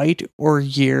fight or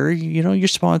year, your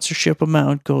sponsorship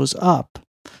amount goes up.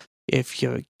 If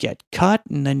you get cut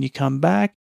and then you come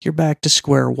back, you're back to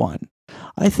square one.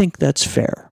 I think that's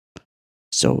fair.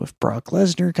 So if Brock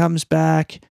Lesnar comes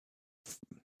back,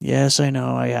 yes, I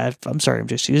know, I'm sorry, I'm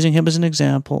just using him as an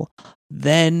example,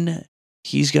 then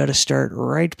he's got to start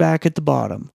right back at the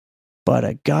bottom. But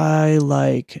a guy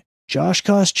like Josh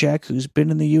Koscheck, who's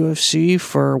been in the UFC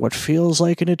for what feels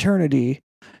like an eternity,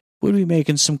 would be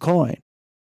making some coin.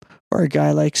 Or a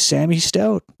guy like Sammy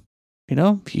Stout, I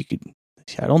don't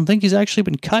think he's actually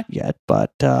been cut yet,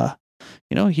 but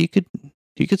he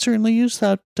could certainly use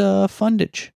that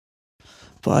fundage.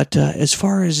 But as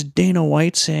far as Dana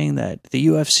White saying that the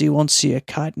UFC won't see a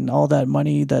cut and all that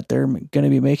money that they're going to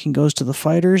be making goes to the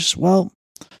fighters, well,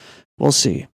 we'll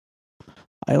see.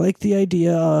 I like the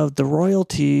idea of the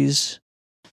royalties.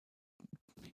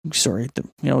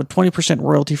 20%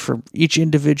 royalty for each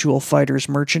individual fighter's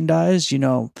merchandise.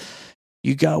 You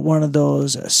got one of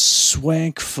those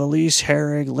swank Felice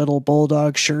Herrig little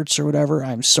bulldog shirts or whatever.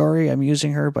 I'm sorry I'm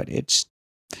using her, but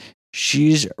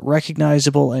she's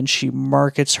recognizable and she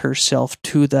markets herself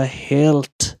to the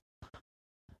hilt.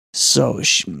 So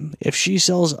if she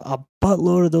sells a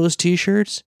buttload of those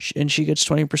t-shirts and she gets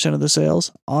 20% of the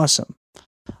sales, awesome.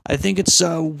 I think it's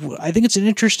an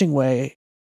interesting way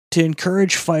to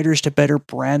encourage fighters to better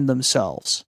brand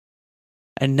themselves.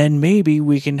 And then maybe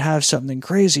we can have something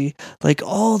crazy like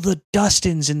all the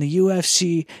Dustins in the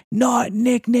UFC not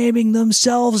nicknaming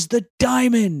themselves the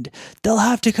Diamond. They'll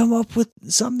have to come up with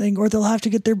something, or they'll have to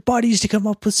get their buddies to come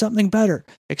up with something better.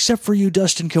 Except for you,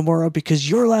 Dustin Kimura, because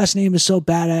your last name is so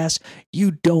badass,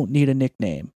 you don't need a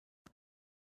nickname.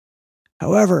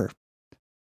 However,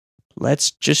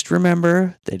 let's just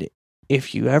remember that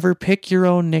if you ever pick your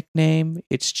own nickname,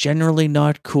 it's generally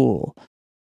not cool.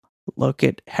 Look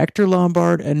at Hector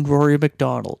Lombard and Rory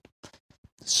McDonald.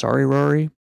 Sorry, Rory.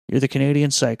 You're the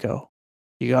Canadian Psycho.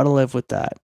 You gotta live with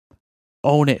that.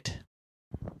 Own it.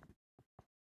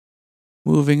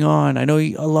 Moving on. I know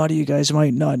a lot of you guys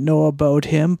might not know about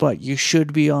him, but you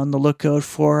should be on the lookout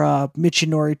for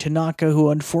Michinori Tanaka, who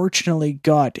unfortunately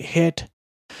got hit.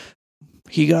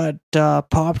 He got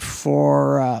popped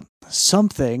for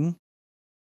something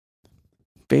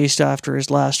based after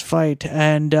his last fight,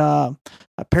 and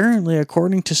apparently,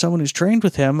 according to someone who's trained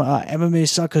with him, MMA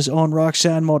Sucka's own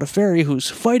Roxanne Modafferi, who's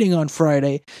fighting on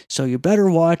Friday, so you better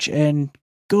watch and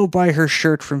go buy her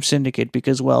shirt from Syndicate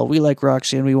because, well, we like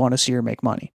Roxy and we want to see her make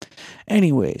money.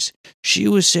 Anyways, she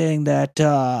was saying that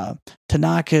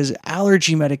Tanaka's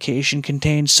allergy medication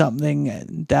contained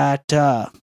something that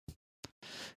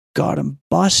got him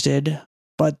busted,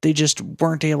 but they just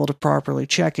weren't able to properly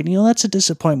check it. That's a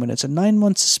disappointment. It's a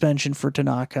 9-month suspension for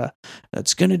Tanaka.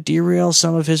 That's going to derail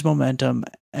some of his momentum,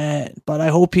 but I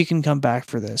hope he can come back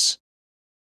for this.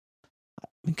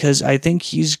 Because I think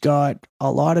he's got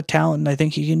a lot of talent, and I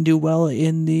think he can do well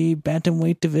in the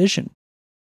bantamweight division.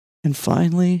 And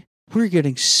finally, we're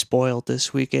getting spoiled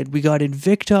this weekend. We got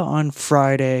Invicta on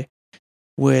Friday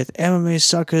with MMA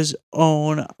Sucka's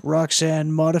own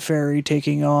Roxanne Modafferi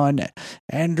taking on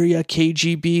Andrea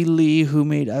KGB Lee, who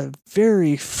made a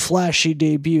very flashy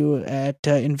debut at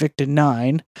Invicta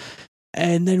 9.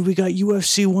 And then we got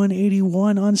UFC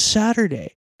 181 on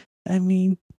Saturday. I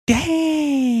mean,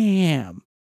 damn!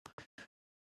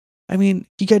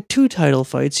 You get 2 title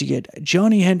fights. You get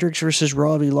Johnny Hendricks versus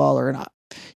Robbie Lawler, and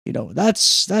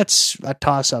that's a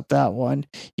toss-up, that one.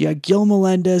 You got Gil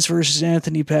Melendez versus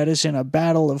Anthony Pettis in a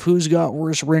battle of who's got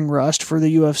worse ring rust for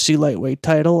the UFC lightweight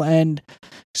title, and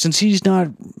since he's not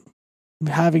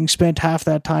having spent half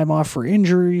that time off for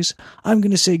injuries, I'm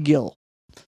going to say Gil.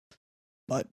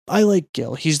 But I like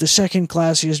Gil. He's the second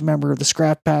classiest member of the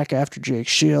Scrap Pack after Jake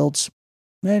Shields.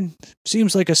 Man,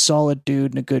 seems like a solid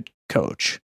dude and a good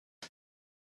coach.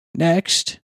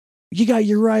 Next, you got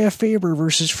Uriah Faber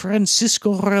versus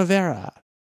Francisco Rivera.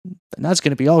 And that's going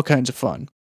to be all kinds of fun.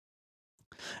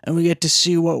 And we get to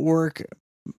see what work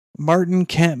Martin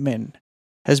Kampman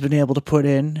has been able to put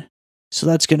in. So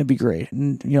that's going to be great.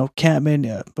 And,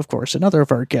 Kampman, of course, another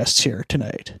of our guests here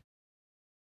tonight.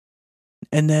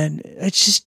 And then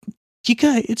it's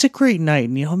a great night.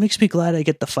 And, it makes me glad I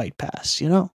get the Fight Pass,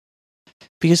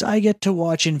 because I get to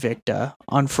watch Invicta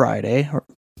on Friday,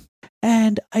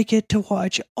 and I get to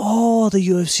watch all the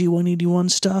UFC 181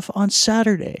 stuff on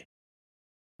Saturday.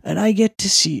 And I get to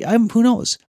see, who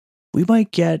knows, we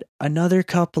might get another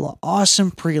couple of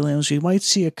awesome prelims. We might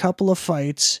see a couple of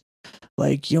fights,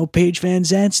 like, Paige Van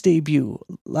Zandt's debut,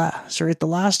 at the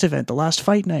last event, the last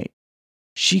fight night.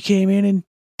 She came in and,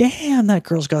 damn, that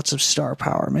girl's got some star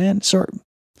power, man.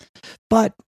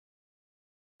 But,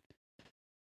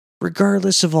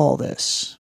 regardless of all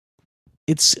this,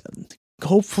 it's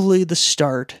hopefully the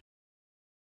start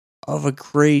of a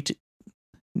great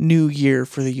new year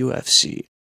for the UFC.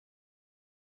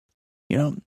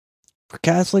 For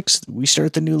Catholics, we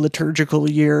start the new liturgical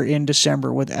year in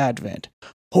December with Advent.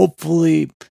 Hopefully,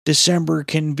 December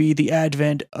can be the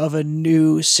advent of a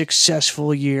new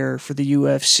successful year for the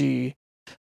UFC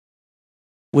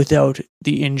without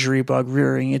the injury bug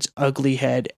rearing its ugly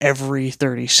head every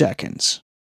 30 seconds.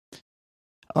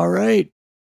 All right.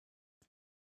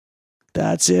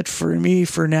 That's it for me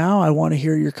for now. I want to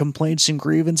hear your complaints and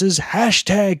grievances.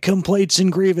 # complaints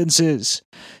and grievances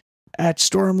at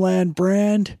Stormland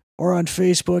Brand or on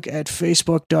Facebook at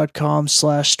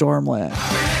facebook.com/Stormland.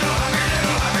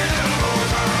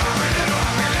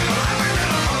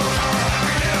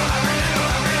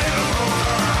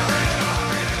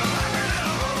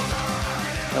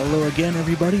 Hello again,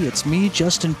 everybody. It's me,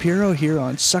 Justin Pirro, here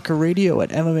on Sucker Radio at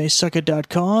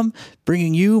MMASucka.com,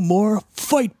 bringing you more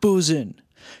fight boozing,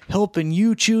 helping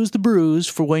you choose the brews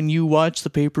for when you watch the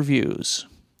pay-per-views.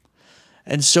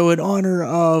 And so in honor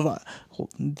of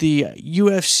the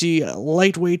UFC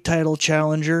lightweight title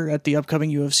challenger at the upcoming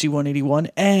UFC 181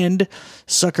 and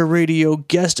Sucker Radio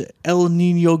guest El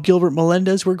Nino Gilbert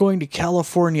Melendez, we're going to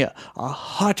California, a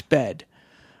hotbed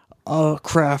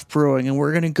craft brewing, and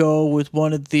we're going to go with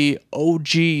one of the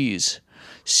OGs,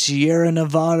 Sierra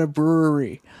Nevada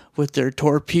Brewery, with their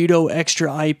Torpedo Extra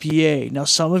IPA. Now,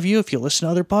 some of you, if you listen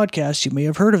to other podcasts, you may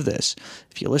have heard of this.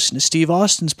 If you listen to Steve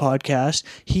Austin's podcast,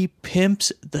 he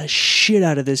pimps the shit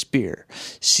out of this beer.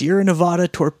 Sierra Nevada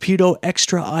Torpedo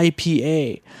Extra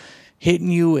IPA,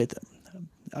 hitting you with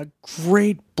a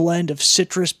great blend of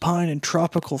citrus, pine, and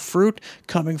tropical fruit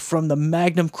coming from the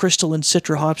Magnum Crystal and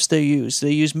Citra hops they use.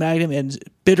 They use Magnum and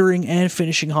bittering and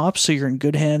finishing hops, so you're in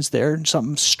good hands there, and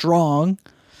something strong.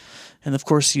 And of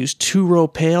course, they use 2-row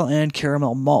pale and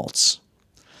caramel malts.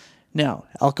 Now,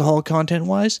 alcohol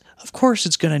content-wise, of course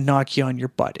it's going to knock you on your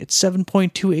butt. It's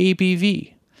 7.2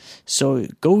 ABV. So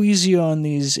go easy on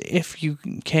these if you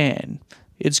can.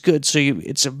 It's good, so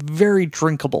it's a very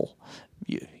drinkable.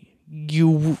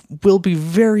 You will be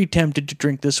very tempted to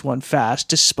drink this one fast,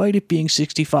 despite it being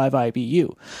 65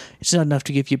 IBU. It's not enough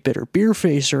to give you bitter beer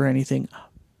face or anything,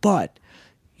 but,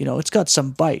 it's got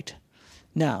some bite.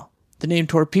 Now, the name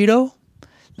Torpedo,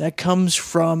 That comes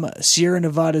from Sierra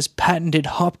Nevada's patented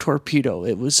hop torpedo.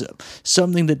 It was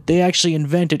something that they actually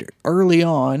invented early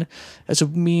on as a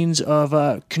means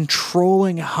of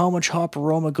controlling how much hop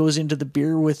aroma goes into the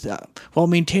beer with while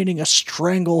maintaining a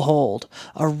stranglehold,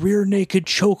 a rear naked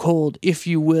chokehold, if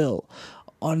you will,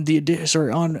 on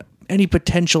on any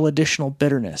potential additional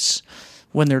bitterness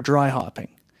when they're dry hopping.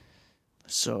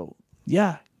 So,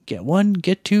 yeah, get 1,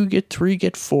 get 2, get 3,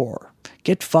 get 4,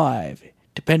 get 5.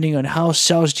 Depending on how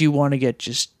soused you want to get,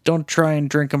 just don't try and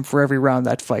drink them for every round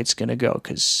that fight's going to go,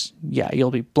 because, yeah,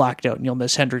 you'll be blacked out and you'll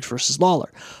miss Hendricks versus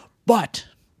Lawler. But,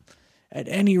 at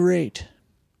any rate,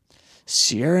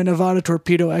 Sierra Nevada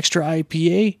Torpedo Extra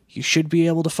IPA, you should be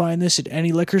able to find this at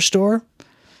any liquor store.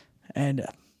 And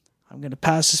I'm going to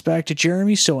pass this back to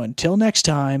Jeremy, so until next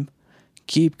time,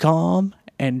 keep calm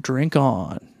and drink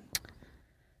on.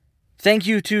 Thank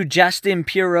you to Justin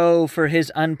Pirro for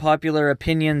his unpopular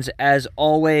opinions as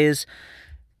always.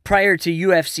 Prior to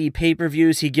UFC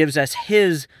pay-per-views, he gives us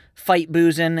his fight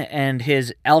boozing and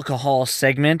his alcohol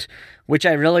segment, which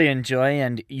I really enjoy,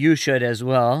 and you should as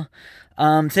well.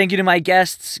 Thank you to my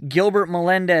guests, Gilbert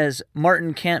Melendez,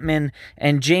 Martin Campman,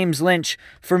 and James Lynch,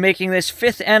 for making this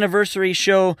 5th anniversary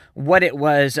show what it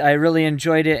was. I really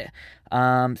enjoyed it.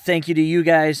 Thank you to you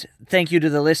guys. Thank you to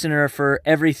the listener for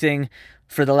everything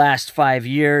for the last 5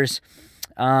 years.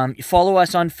 Follow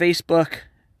us on Facebook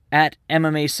at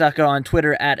MMA Sucka, on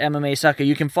Twitter at MMA Sucka.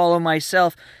 You can follow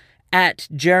myself at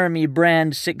Jeremy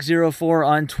Brand 604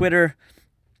 on Twitter.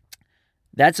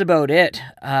 That's about it.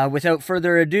 Without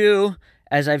further ado,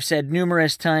 as I've said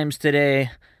numerous times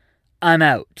today, I'm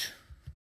out.